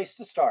good place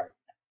to start.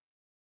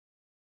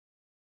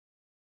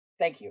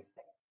 Thank you.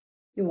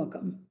 You're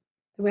welcome.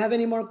 Do we have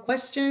any more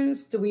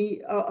questions? Do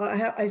we?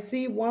 I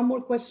see one more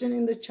question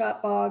in the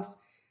chat box.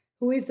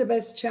 Who is the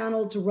best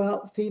channel to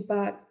route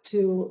feedback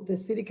to the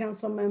city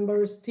council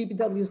members,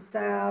 TPW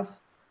staff?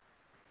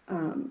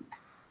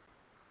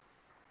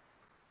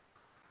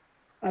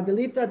 I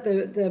believe that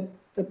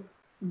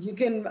you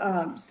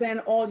can send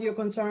all your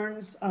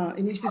concerns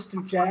and issues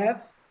to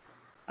Jeff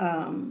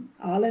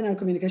Allen, our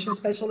communication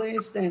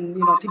specialist, and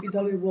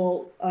TPW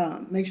will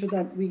make sure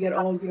that we get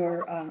all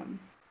your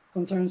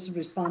concerns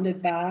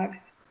responded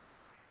back.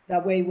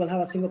 That way, we'll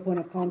have a single point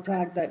of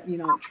contact that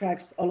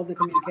tracks all of the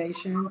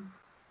communication.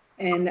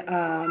 And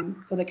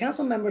for the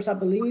council members, I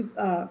believe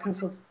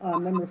Council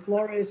Member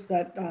Flores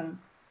that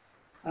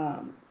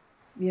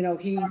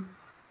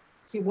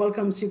he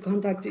welcomes you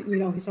contact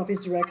his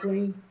office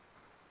directly.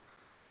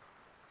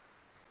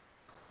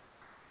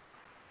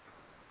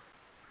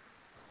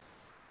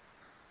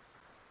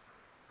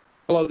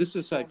 Hello, this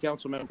is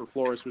Council Member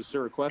Flores. Was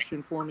there a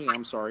question for me?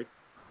 I'm sorry.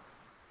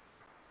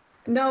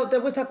 No, there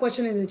was a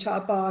question in the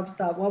chat box.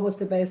 What was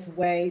the best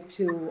way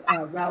to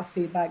route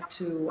feedback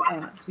to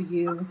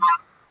you?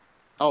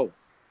 Oh,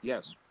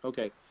 yes.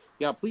 Okay.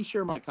 Yeah, please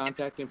share my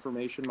contact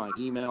information, my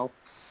email,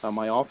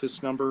 my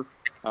office number.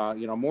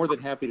 More than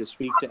happy to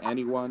speak to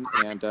anyone,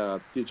 and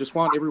just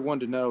want everyone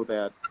to know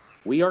that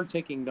we are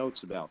taking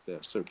notes about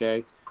this,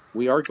 okay?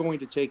 We are going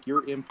to take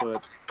your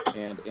input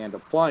and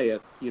apply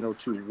it,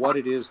 to what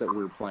it is that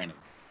we're planning,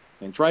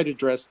 and try to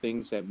address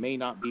things that may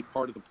not be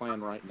part of the plan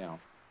right now.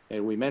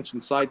 And we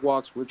mentioned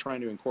sidewalks. We're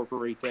trying to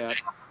incorporate that.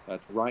 To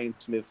Ryan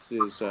Smith's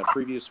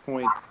previous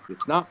point,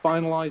 it's not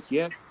finalized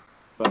yet,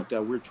 but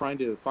we're trying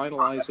to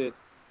finalize it,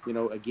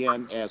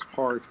 again, as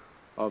part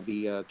of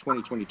the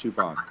 2022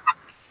 bond.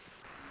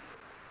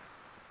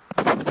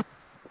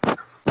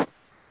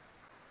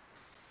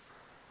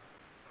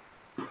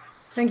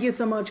 Thank you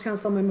so much,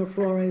 Councilmember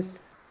Flores.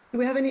 Do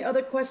we have any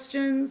other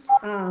questions?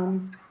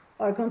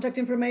 Our contact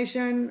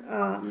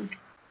information,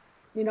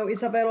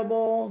 is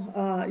available.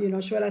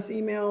 Shweta's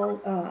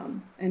email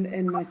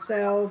and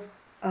myself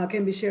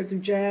can be shared through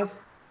Jeff.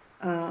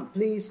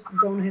 Please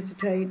don't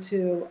hesitate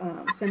to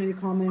send any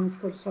comments,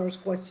 concerns,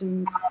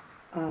 questions,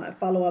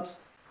 follow-ups,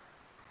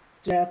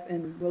 Jeff,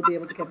 and we'll be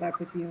able to get back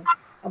with you.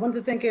 I want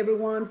to thank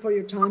everyone for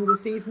your time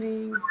this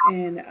evening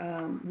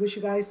and wish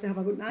you guys to have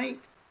a good night.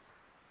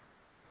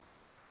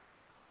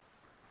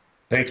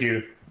 Thank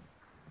you.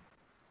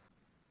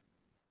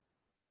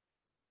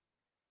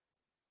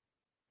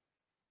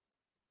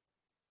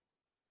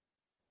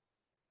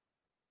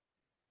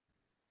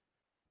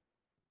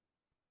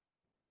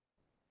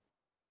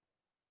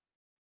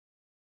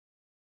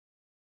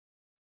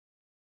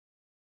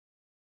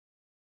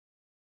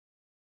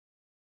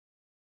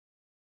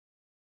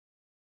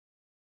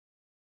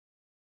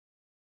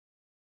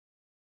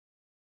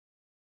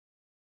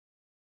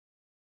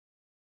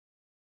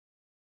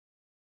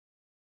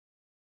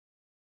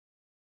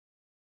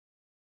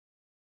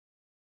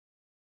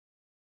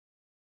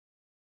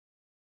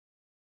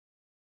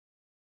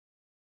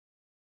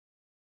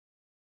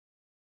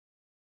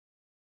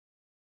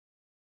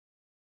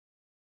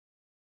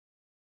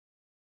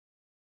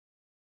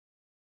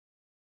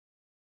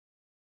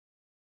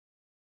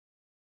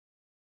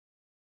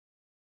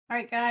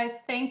 right, guys.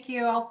 Thank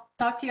you. I'll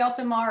talk to you all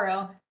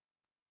tomorrow.